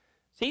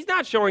 So he's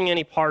not showing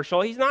any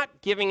partial. He's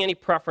not giving any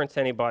preference to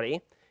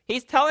anybody.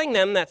 He's telling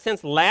them that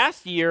since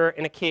last year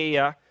in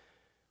Achaia,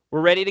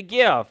 we're ready to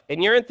give,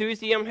 and your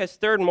enthusiasm has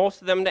stirred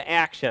most of them to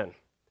action.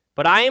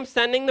 But I am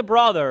sending the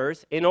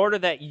brothers in order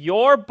that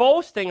your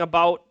boasting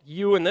about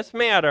you in this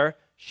matter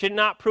should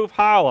not prove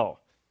hollow.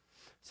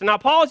 So now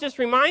Paul is just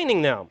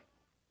reminding them.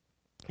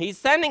 He's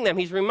sending them.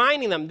 He's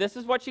reminding them, this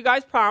is what you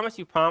guys promised.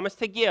 You promised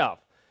to give.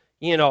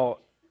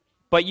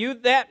 But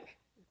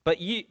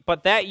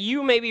that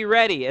you may be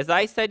ready, as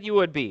I said you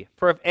would be.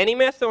 For if any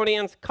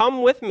Macedonians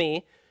come with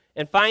me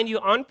and find you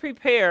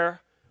unprepared,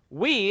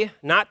 we,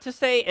 not to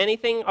say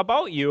anything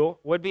about you,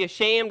 would be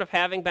ashamed of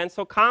having been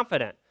so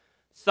confident.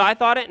 So I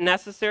thought it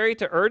necessary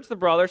to urge the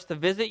brothers to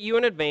visit you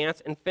in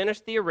advance and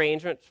finish the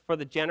arrangements for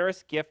the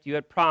generous gift you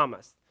had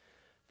promised.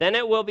 Then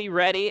it will be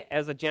ready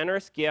as a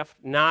generous gift,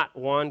 not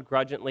one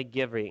grudgingly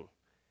giving.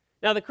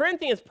 Now the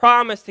Corinthians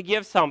promised to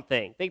give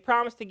something. They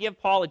promised to give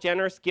Paul a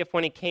generous gift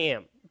when he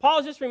came. Paul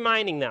is just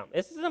reminding them.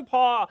 This isn't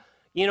Paul,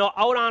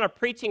 out on a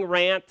preaching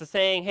rant to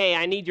saying, hey,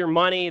 I need your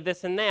money,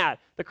 this and that.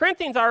 The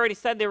Corinthians already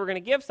said they were going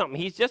to give something.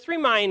 He's just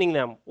reminding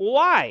them.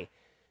 Why?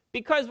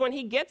 Because when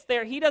he gets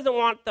there, he doesn't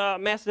want the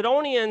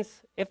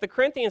Macedonians, if the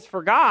Corinthians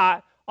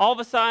forgot, all of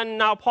a sudden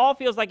now Paul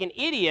feels like an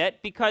idiot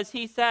because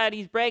he said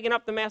he's bragging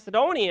up the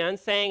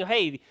Macedonians saying,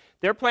 hey,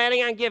 they're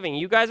planning on giving.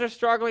 You guys are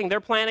struggling. They're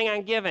planning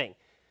on giving.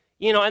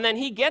 And then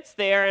he gets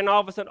there and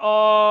all of a sudden,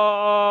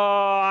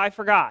 oh, I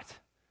forgot.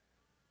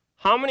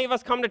 How many of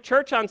us come to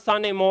church on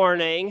Sunday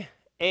morning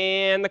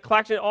and the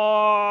collection,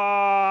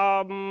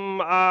 and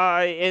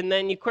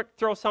then you quick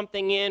throw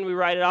something in, we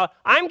write it out.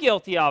 I'm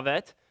guilty of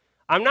it.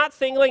 I'm not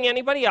singling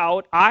anybody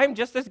out. I'm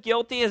just as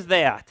guilty as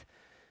that.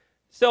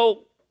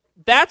 So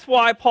that's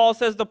why Paul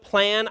says to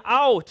plan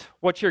out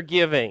what you're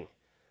giving.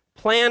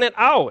 Plan it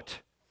out.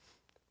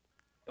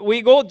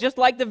 We go just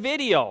like the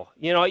video,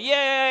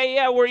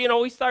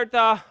 we start,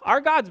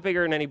 our God's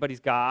bigger than anybody's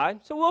God.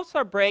 So we'll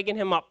start bragging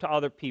him up to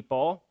other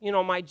people,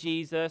 my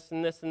Jesus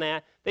and this and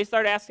that. They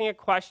start asking it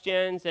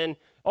questions and,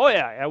 oh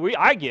yeah,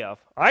 I give,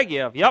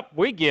 yep,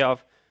 we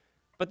give.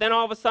 But then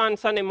all of a sudden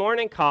Sunday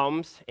morning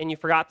comes and you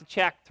forgot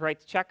to write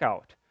the check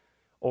out,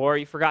 or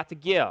you forgot to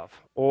give,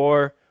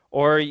 or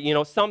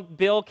some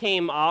bill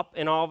came up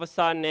and all of a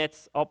sudden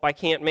it's, oh, I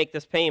can't make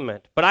this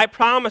payment. But I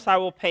promise I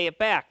will pay it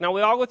back. Now,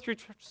 we all go through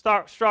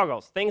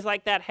struggles. Things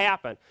like that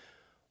happen.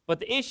 But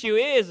the issue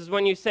is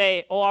when you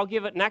say, oh, I'll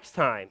give it next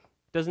time.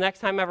 Does next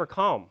time ever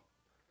come?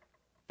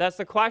 That's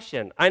the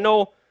question. I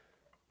know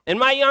in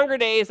my younger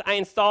days, I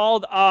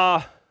installed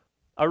a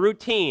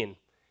routine.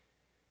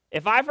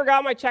 If I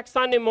forgot my check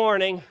Sunday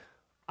morning,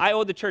 I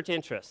owed the church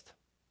interest.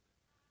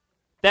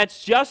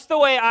 That's just the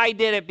way I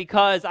did it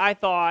because I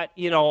thought,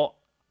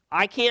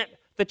 I can't,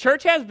 the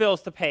church has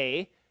bills to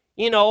pay.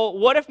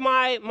 What if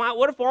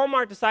what if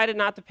Walmart decided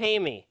not to pay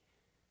me?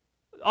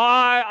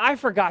 I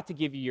forgot to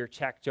give you your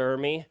check,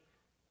 Jeremy.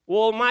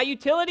 Well, my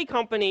utility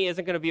company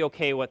isn't going to be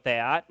okay with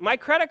that. My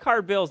credit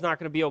card bill is not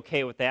going to be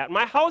okay with that.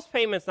 My house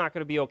payment's not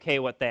going to be okay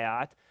with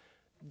that.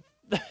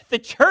 The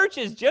church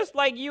is just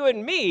like you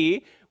and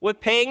me with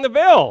paying the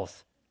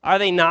bills. Are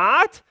they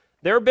not?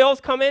 Their bills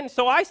come in.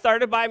 So I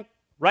started by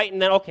writing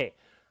that, okay,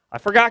 I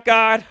forgot,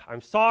 God,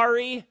 I'm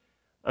sorry.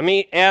 Let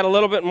me add a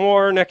little bit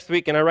more next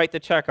week, and I write the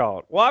check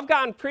out. Well, I've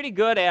gotten pretty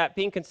good at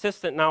being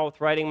consistent now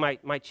with writing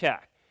my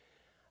check.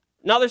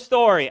 Another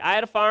story, I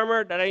had a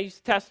farmer that I used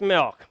to test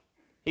milk.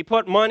 He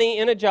put money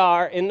in a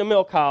jar in the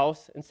milk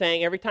house and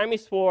saying every time he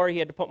swore he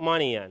had to put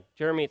money in.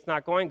 Jeremy, it's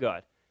not going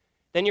good.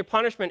 Then your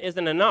punishment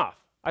isn't enough.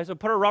 I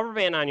said, put a rubber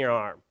band on your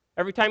arm.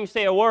 Every time you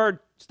say a word,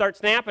 start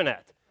snapping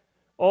it.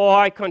 Oh,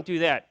 I couldn't do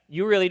that.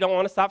 You really don't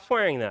want to stop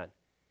swearing then.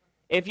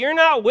 If you're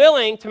not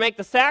willing to make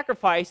the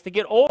sacrifice to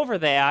get over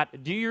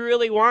that, do you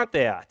really want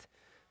that?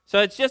 So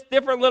it's just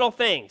different little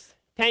things.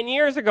 10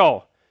 years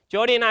ago,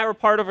 Jody and I were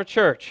part of a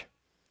church.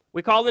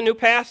 We called a new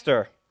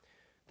pastor.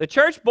 The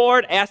church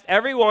board asked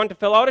everyone to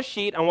fill out a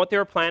sheet on what they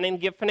were planning to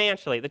give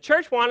financially. The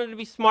church wanted to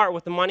be smart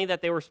with the money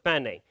that they were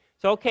spending.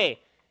 So, okay,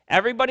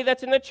 everybody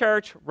that's in the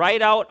church,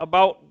 write out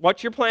about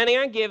what you're planning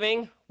on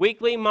giving,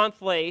 weekly,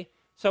 monthly,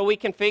 so we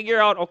can figure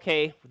out,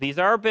 okay, these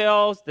are our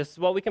bills, this is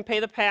what we can pay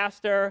the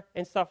pastor,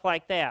 and stuff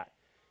like that.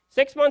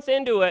 6 months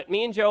into it,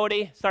 me and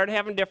Jody started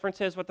having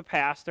differences with the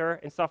pastor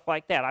and stuff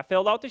like that. I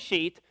filled out the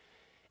sheet,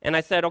 and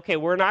I said, okay,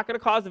 we're not going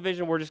to cause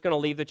division, we're just going to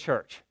leave the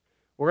church.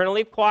 We're going to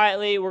leave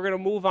quietly, we're going to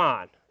move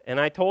on. And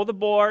I told the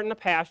board and the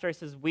pastor, I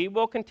says, we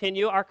will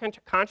continue our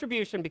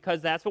contribution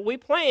because that's what we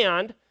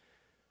planned.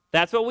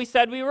 That's what we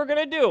said we were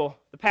going to do.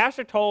 The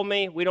pastor told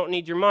me, we don't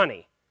need your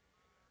money.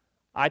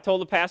 I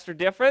told the pastor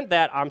different,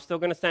 that I'm still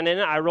going to send in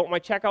it. I wrote my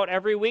check out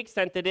every week,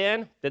 sent it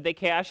in. Did they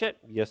cash it?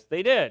 Yes,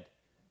 they did.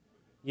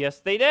 Yes,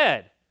 they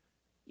did.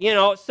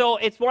 So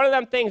it's one of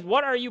them things,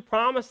 what are you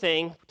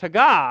promising to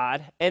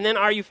God, and then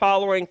are you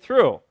following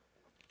through?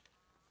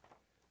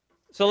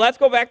 So let's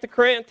go back to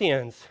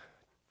Corinthians,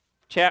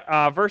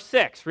 verse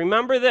 6.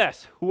 Remember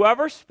this,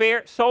 whoever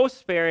sows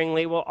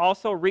sparingly will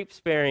also reap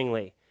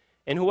sparingly,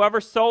 and whoever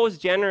sows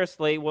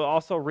generously will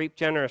also reap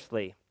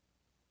generously.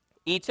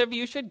 Each of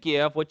you should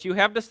give what you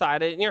have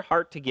decided in your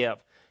heart to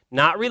give,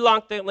 not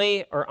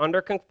reluctantly or under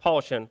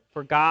compulsion,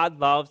 for God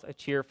loves a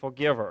cheerful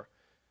giver.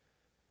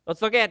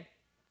 Let's look at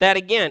that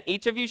again.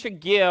 Each of you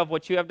should give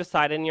what you have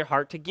decided in your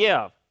heart to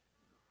give.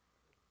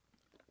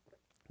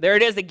 There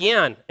it is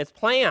again. It's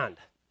planned.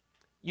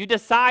 You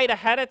decide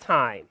ahead of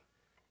time.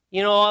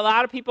 A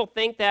lot of people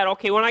think that,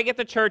 okay, when I get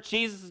to church,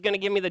 Jesus is going to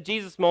give me the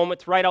Jesus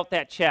moment to write out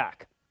that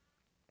check.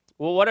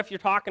 Well, what if you're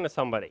talking to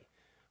somebody?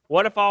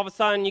 What if all of a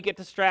sudden you get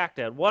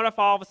distracted? What if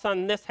all of a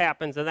sudden this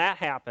happens and that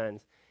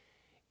happens?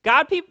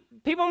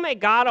 People make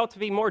God out to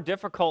be more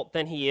difficult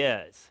than he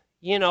is.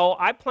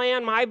 I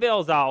plan my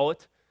bills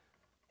out,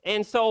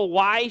 and so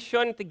why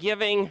shouldn't the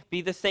giving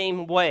be the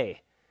same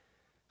way?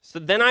 So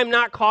then I'm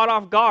not caught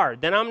off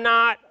guard. Then I'm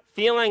not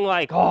feeling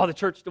like, oh, the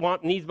church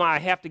needs I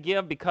have to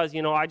give because,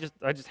 I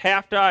just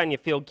have to, and you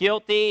feel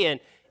guilty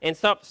and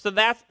stuff. So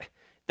that's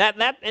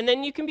that, and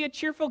then you can be a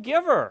cheerful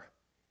giver.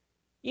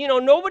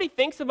 Nobody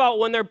thinks about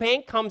when their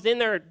bank comes in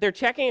their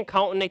checking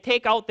account and they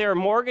take out their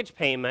mortgage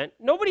payment.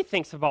 Nobody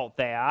thinks about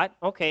that.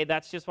 Okay,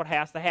 that's just what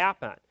has to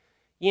happen.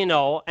 And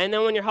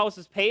then when your house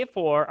is paid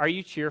for, are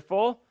you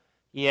cheerful?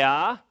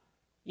 Yeah.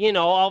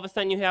 All of a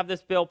sudden you have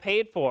this bill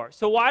paid for.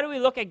 So why do we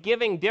look at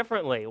giving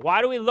differently?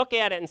 Why do we look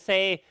at it and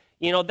say,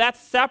 that's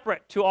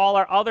separate to all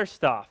our other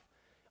stuff?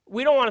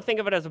 We don't want to think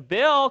of it as a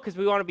bill because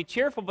we want to be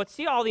cheerful, but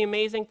see all the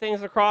amazing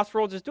things the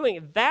Crossroads is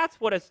doing. That's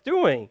what it's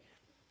doing.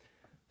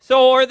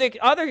 So, or the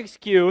other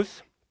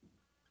excuse,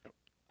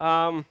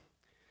 one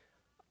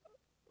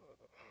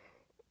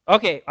of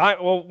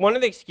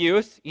the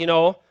excuse,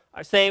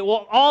 I say,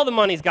 well, all the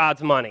money's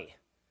God's money.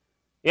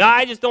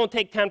 I just don't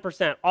take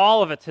 10%.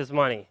 All of it's his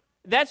money.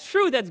 That's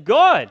true. That's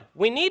good.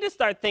 We need to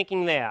start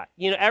thinking that.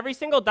 Every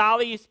single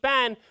dollar you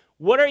spend,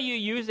 what are you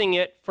using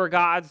it for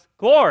God's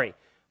glory?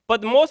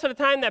 But most of the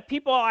time that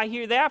people I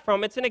hear that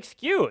from, it's an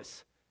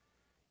excuse.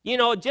 You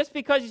know, just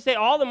because you say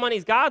all the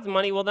money's God's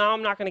money, well, now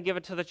I'm not going to give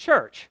it to the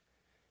church.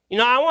 You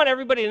know, I want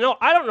everybody to know,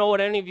 I don't know what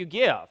any of you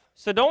give.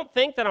 So don't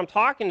think that I'm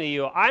talking to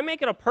you. I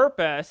make it a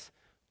purpose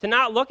to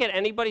not look at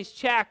anybody's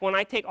check when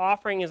I take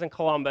offerings in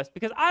Columbus,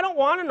 because I don't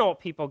want to know what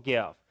people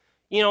give.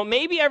 You know,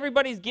 maybe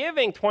everybody's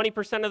giving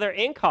 20% of their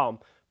income,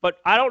 but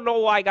I don't know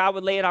why God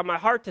would lay it on my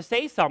heart to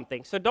say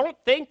something. So don't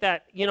think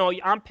that, you know,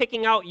 I'm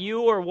picking out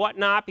you or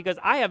whatnot, because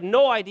I have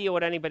no idea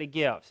what anybody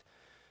gives.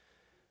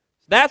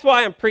 That's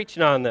why I'm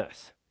preaching on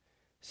this.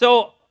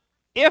 So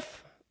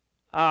if,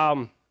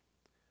 let's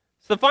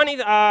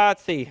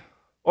see,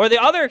 or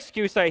the other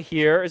excuse I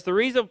hear is the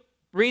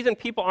reason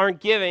people aren't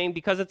giving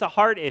because it's a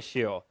heart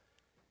issue.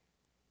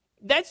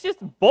 That's just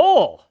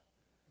bull.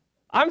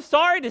 I'm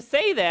sorry to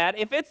say that.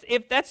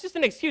 If that's just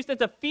an excuse,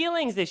 that's a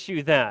feelings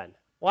issue then.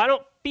 Well, I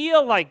don't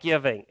feel like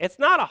giving. It's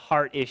not a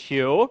heart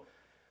issue.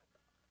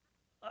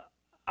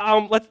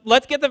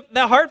 Let's get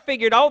the heart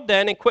figured out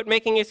then and quit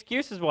making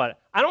excuses. What?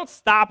 I don't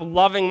stop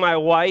loving my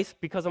wife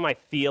because of my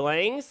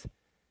feelings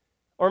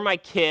or my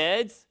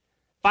kids.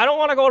 If I don't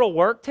want to go to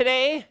work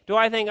today, do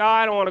I think, oh,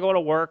 I don't want to go to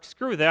work?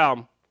 Screw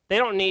them. They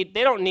don't need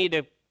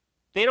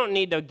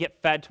to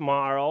get fed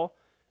tomorrow.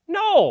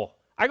 No,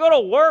 I go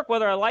to work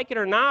whether I like it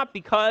or not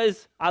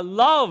because I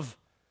love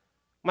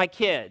my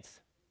kids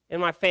and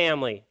my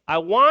family. I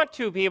want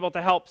to be able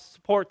to help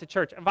support the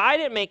church. If I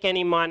didn't make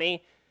any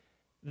money,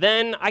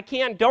 then I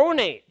can't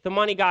donate the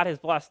money God has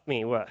blessed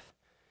me with.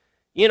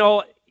 You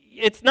know,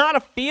 it's not a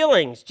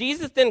feelings.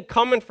 Jesus didn't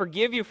come and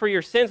forgive you for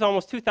your sins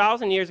almost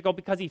 2,000 years ago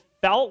because he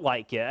felt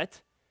like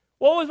it.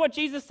 What was what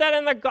Jesus said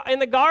in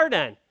the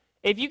garden?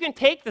 If you can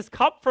take this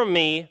cup from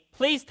me,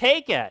 please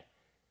take it.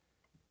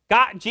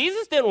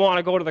 Jesus didn't want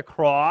to go to the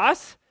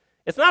cross.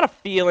 It's not a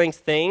feelings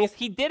thing.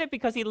 He did it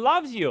because he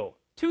loves you.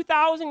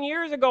 2,000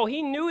 years ago,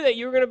 he knew that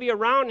you were going to be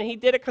around, and he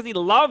did it because he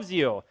loves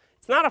you.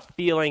 It's not a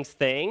feelings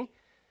thing.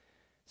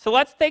 So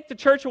let's take the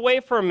church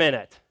away for a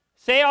minute.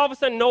 Say all of a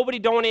sudden nobody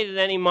donated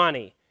any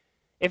money.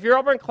 If you're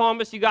over in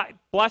Columbus, you got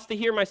blessed to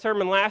hear my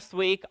sermon last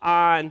week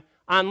on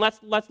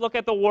let's look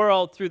at the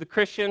world through the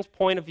Christian's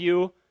point of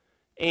view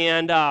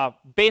and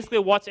basically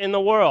what's in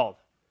the world.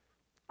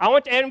 I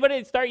want everybody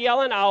to start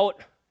yelling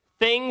out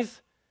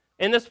things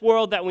in this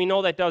world that we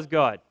know that does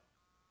good.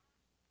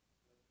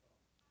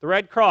 The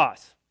Red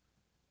Cross.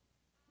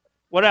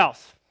 What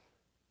else?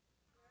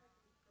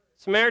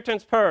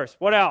 Samaritan's Purse.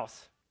 What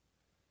else?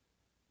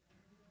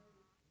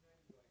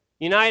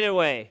 United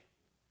Way.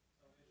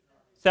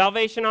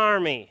 Salvation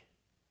Army.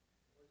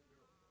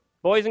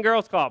 Boys and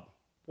Girls Club.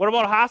 What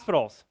about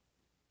hospitals?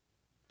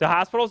 Do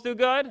hospitals do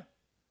good?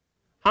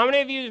 How many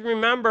of you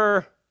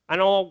remember, I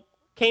know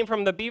came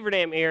from the Beaver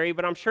Dam area,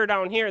 but I'm sure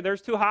down here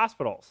there's 2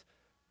 hospitals.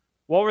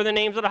 What were the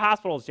names of the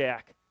hospitals,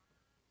 Jack?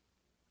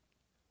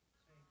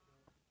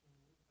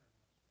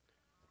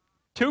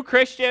 2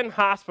 Christian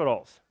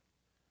hospitals.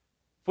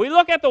 If we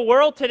look at the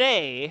world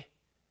today,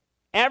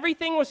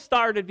 everything was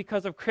started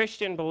because of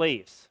Christian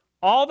beliefs.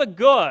 All the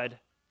good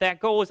that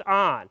goes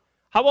on.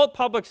 How about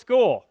public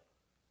school?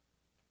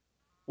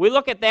 We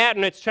look at that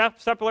and its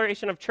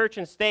separation of church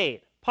and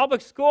state.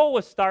 Public school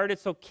was started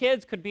so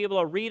kids could be able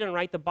to read and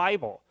write the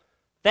Bible.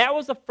 That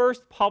was the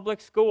first public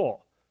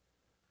school.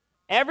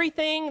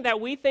 Everything that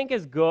we think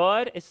is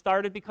good is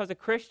started because of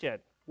Christian.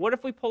 What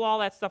if we pull all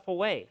that stuff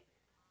away?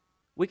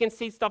 We can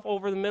see stuff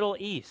over the Middle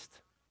East.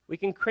 We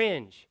can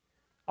cringe,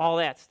 all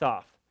that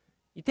stuff.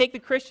 You take the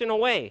Christian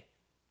away.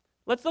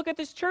 Let's look at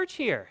this church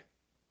here.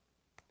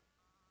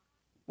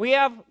 We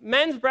have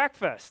men's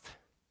breakfast.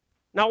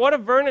 Now, what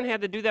if Vernon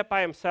had to do that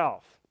by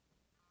himself?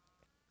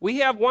 We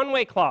have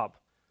one-way club.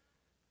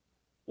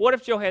 What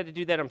if Joe had to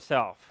do that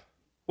himself?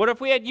 What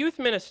if we had youth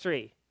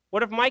ministry?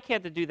 What if Mike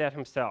had to do that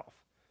himself?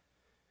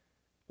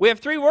 We have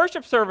 3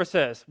 worship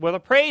services with a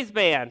praise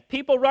band,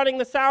 people running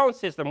the sound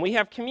system. We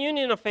have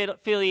communion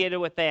affiliated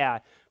with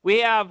that. We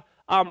have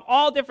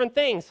all different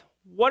things.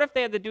 What if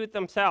they had to do it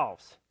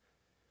themselves?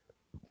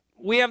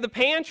 We have the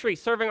pantry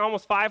serving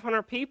almost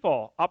 500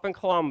 people up in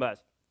Columbus.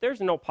 There's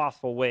no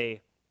possible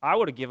way. I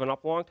would have given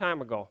up a long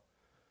time ago.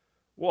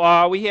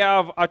 We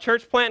have a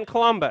church plant in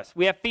Columbus.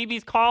 We have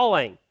Phoebe's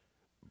Calling.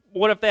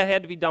 What if that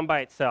had to be done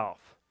by itself?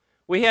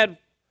 We had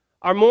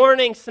our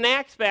morning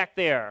snacks back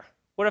there.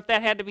 What if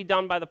that had to be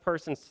done by the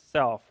person's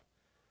self?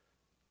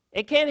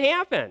 It can't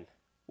happen.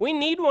 We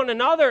need one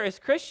another as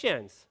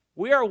Christians.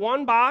 We are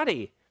one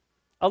body.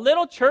 A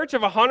little church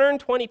of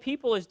 120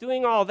 people is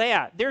doing all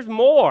that. There's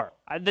more.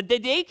 The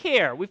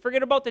daycare. We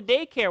forget about the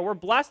daycare. We're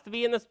blessed to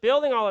be in this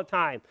building all the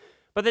time.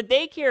 But the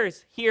daycare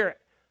is here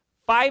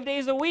 5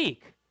 days a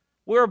week.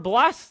 We're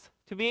blessed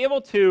to be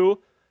able to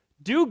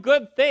do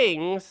good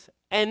things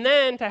and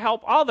then to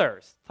help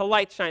others to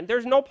light shine.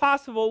 There's no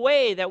possible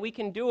way that we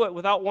can do it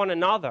without one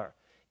another.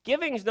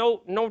 Giving's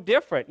no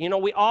different. You know,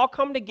 we all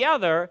come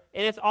together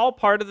and it's all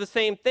part of the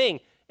same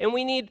thing. And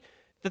we need,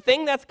 the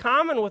thing that's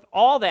common with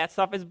all that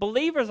stuff is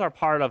believers are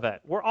part of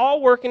it. We're all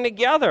working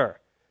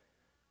together.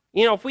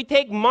 You know, if we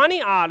take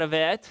money out of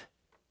it,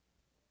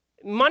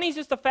 Money's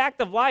just a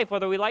fact of life,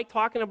 whether we like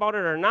talking about it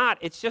or not.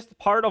 It's just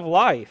part of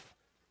life.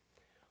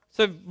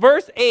 So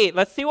verse 8,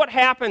 let's see what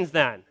happens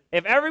then.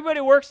 If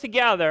everybody works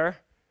together,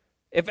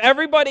 if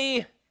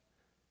everybody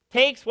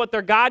takes what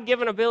their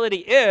God-given ability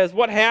is,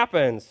 what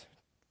happens?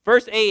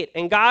 Verse 8,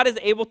 and God is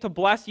able to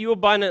bless you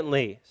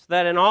abundantly, so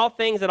that in all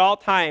things at all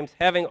times,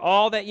 having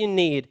all that you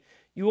need,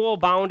 you will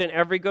abound in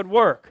every good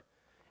work.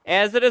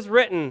 As it is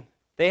written,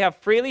 they have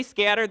freely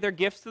scattered their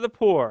gifts to the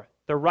poor.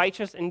 The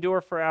righteous endure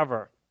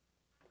forever.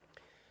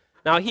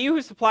 Now he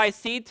who supplies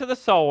seed to the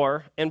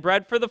sower and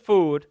bread for the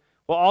food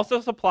will also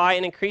supply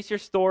and increase your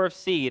store of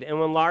seed and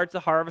will enlarge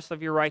the harvest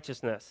of your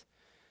righteousness.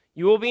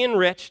 You will be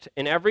enriched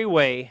in every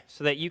way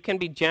so that you can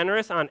be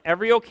generous on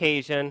every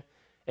occasion,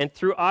 and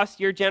through us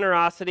your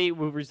generosity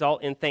will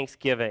result in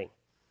thanksgiving.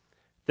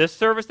 This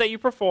service that you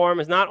perform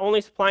is not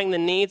only supplying the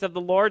needs of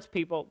the Lord's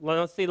people.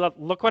 Let's see,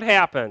 look what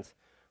happens.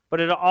 But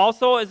it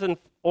also is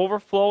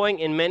overflowing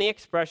in many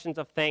expressions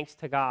of thanks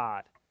to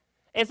God.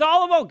 It's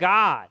all about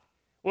God.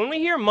 When we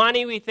hear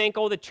money, we think,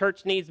 oh, the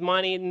church needs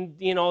money, and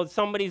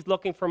somebody's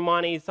looking for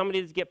money,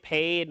 somebody to get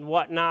paid and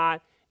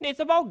whatnot. And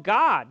it's about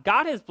God.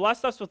 God has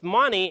blessed us with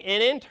money,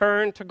 and in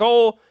turn, to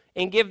go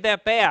and give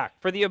that back.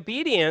 For the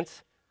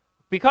obedience,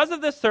 because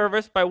of this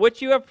service by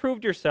which you have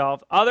proved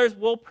yourself, others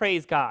will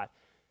praise God.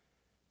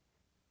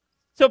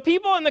 So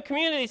people in the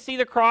community see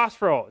the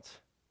crossroads.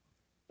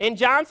 In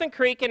Johnson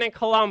Creek and in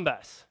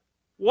Columbus,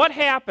 what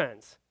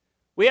happens?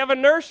 We have a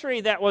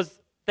nursery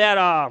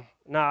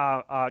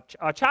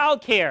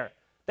child care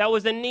that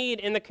was a need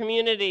in the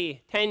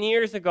community 10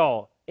 years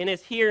ago and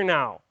is here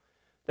now.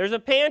 There's a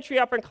pantry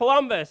up in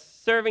Columbus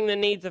serving the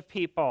needs of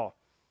people.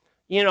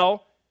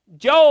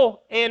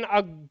 Joe and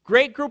a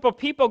great group of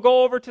people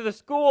go over to the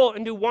school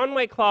and do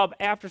one-way club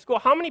after school.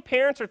 How many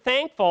parents are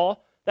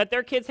thankful that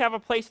their kids have a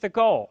place to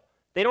go?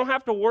 They don't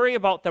have to worry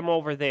about them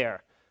over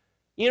there.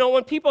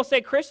 When people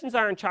say Christians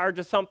are in charge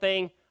of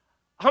something,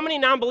 how many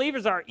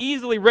non-believers are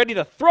easily ready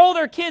to throw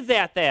their kids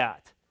at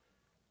that?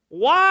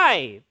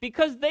 Why?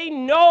 Because they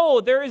know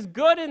there is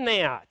good in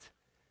that.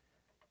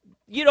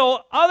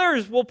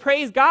 Others will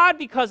praise God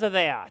because of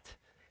that.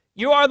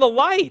 You are the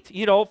light,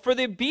 for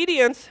the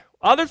obedience.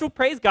 Others will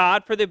praise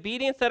God for the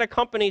obedience that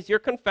accompanies your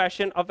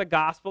confession of the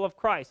gospel of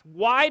Christ.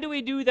 Why do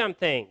we do them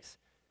things?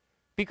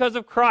 Because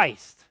of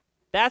Christ.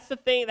 That's the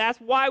thing. That's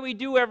why we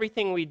do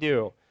everything we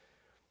do.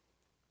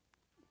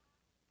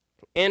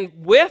 And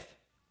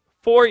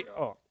for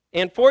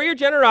your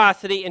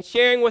generosity and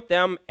sharing with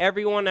them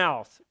everyone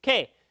else.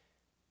 Okay.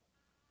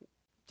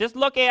 Just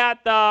look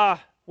at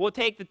we'll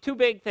take the two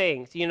big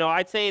things.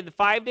 I'd say the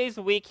 5 days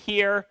a week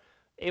here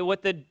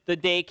with the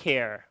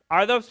daycare.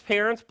 Are those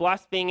parents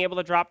blessed being able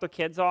to drop their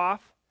kids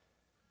off?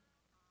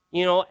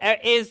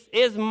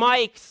 Is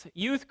Mike's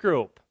youth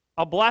group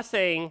a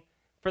blessing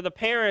for the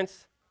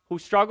parents who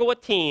struggle with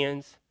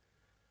teens,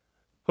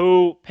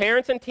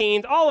 parents and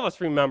teens, all of us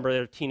remember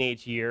their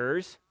teenage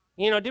years.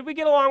 Did we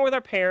get along with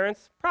our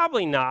parents?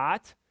 Probably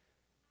not.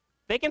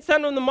 They can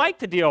send them the Mike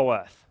to deal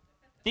with.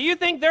 Do you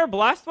think they're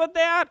blessed with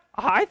that?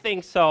 I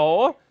think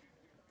so.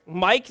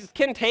 Mike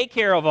can take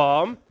care of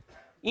them,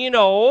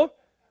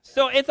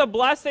 so it's a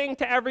blessing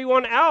to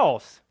everyone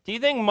else. Do you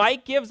think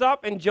Mike gives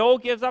up and Joe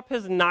gives up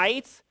his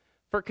nights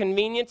for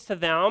convenience to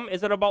them?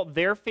 Is it about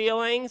their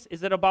feelings?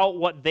 Is it about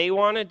what they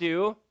want to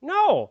do?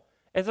 No.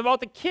 It's about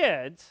the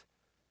kids,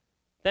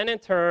 then in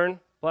turn,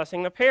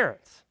 blessing the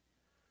parents.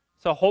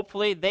 So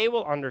hopefully they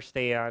will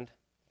understand.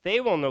 They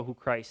will know who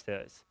Christ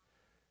is.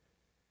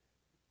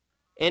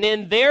 And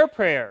in their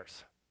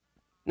prayers.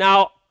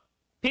 Now,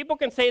 people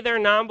can say they're a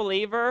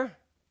non-believer.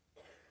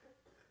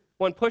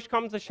 When push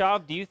comes to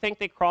shove, do you think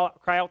they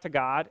cry out to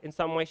God in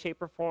some way,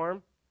 shape, or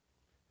form?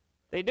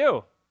 They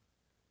do.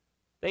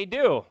 They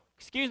do.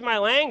 Excuse my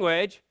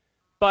language,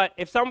 but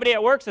if somebody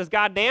at work says,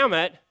 God damn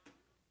it,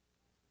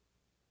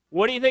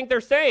 what do you think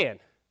they're saying?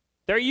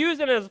 They're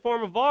using it as a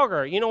form of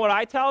vulgar. You know what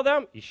I tell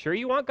them? You sure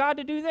you want God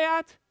to do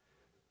that?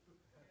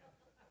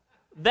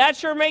 That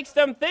sure makes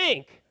them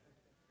think.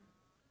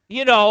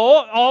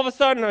 All of a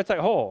sudden it's like,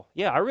 oh,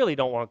 yeah, I really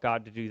don't want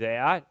God to do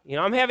that.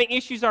 I'm having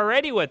issues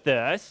already with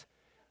this.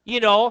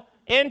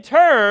 In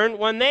turn,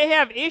 when they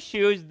have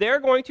issues, they're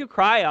going to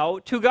cry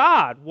out to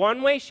God,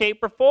 one way,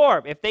 shape, or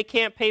form, if they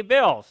can't pay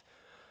bills.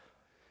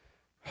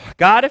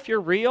 God, if you're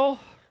real,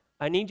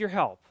 I need your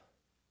help.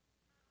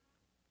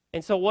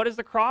 And so what is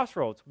the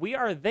crossroads? We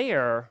are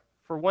there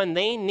for when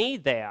they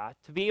need that,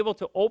 to be able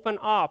to open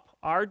up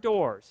our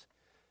doors.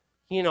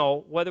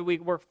 Whether we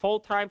work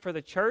full-time for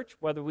the church,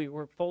 whether we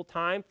work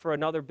full-time for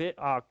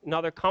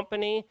another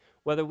company,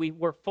 whether we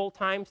work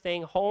full-time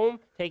staying home,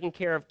 taking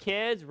care of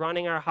kids,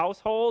 running our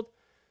household,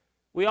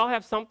 we all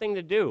have something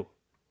to do.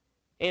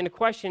 And the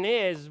question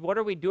is, what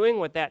are we doing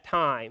with that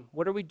time?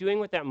 What are we doing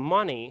with that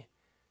money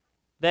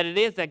that it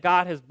is that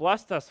God has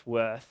blessed us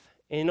with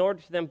in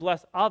order to then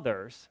bless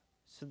others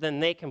so then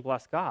they can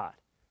bless God?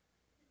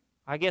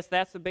 I guess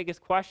that's the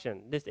biggest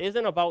question. This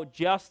isn't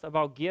just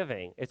about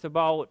giving. It's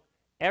about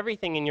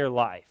everything in your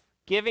life.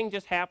 Giving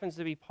just happens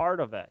to be part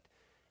of it.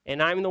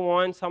 And I'm the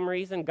one, some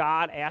reason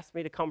God asked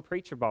me to come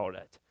preach about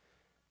it.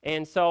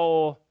 And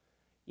so,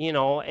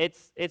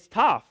 it's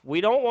tough.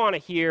 We don't want to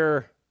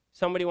hear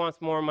somebody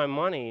wants more of my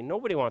money.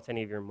 Nobody wants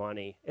any of your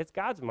money. It's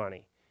God's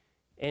money.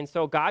 And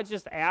so God's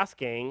just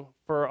asking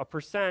for a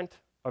percent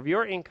of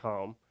your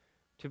income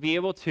to be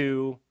able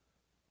to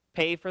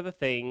pay for the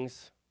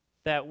things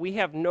that we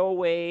have no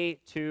way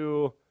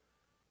to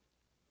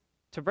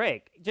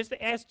break. Just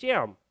ask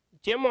Jim.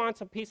 Jim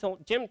wants a piece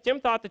of Jim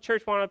thought the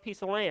church wanted a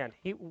piece of land.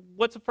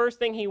 What's the first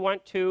thing he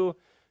went to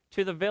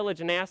the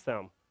village and asked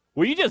them?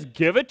 Will you just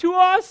give it to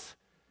us?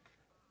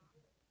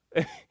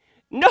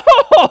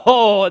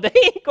 No, they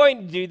ain't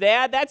going to do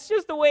that. That's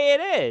just the way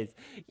it is.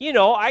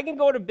 I can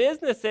go to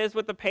businesses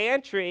with the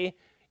pantry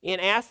and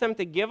ask them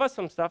to give us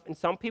some stuff, and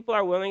some people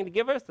are willing to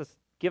give us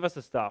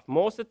the stuff.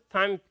 Most of the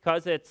time,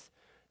 because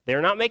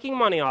they're not making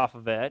money off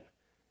of it,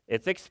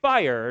 it's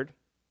expired.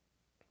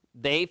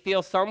 They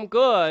feel some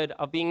good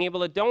of being able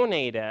to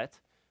donate it.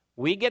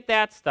 We get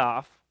that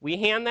stuff. We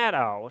hand that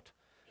out.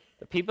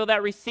 The people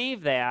that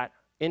receive that,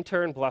 in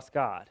turn, bless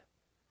God.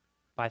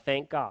 I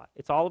thank God.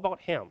 It's all about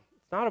Him.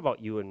 It's not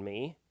about you and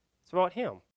me. It's about Him.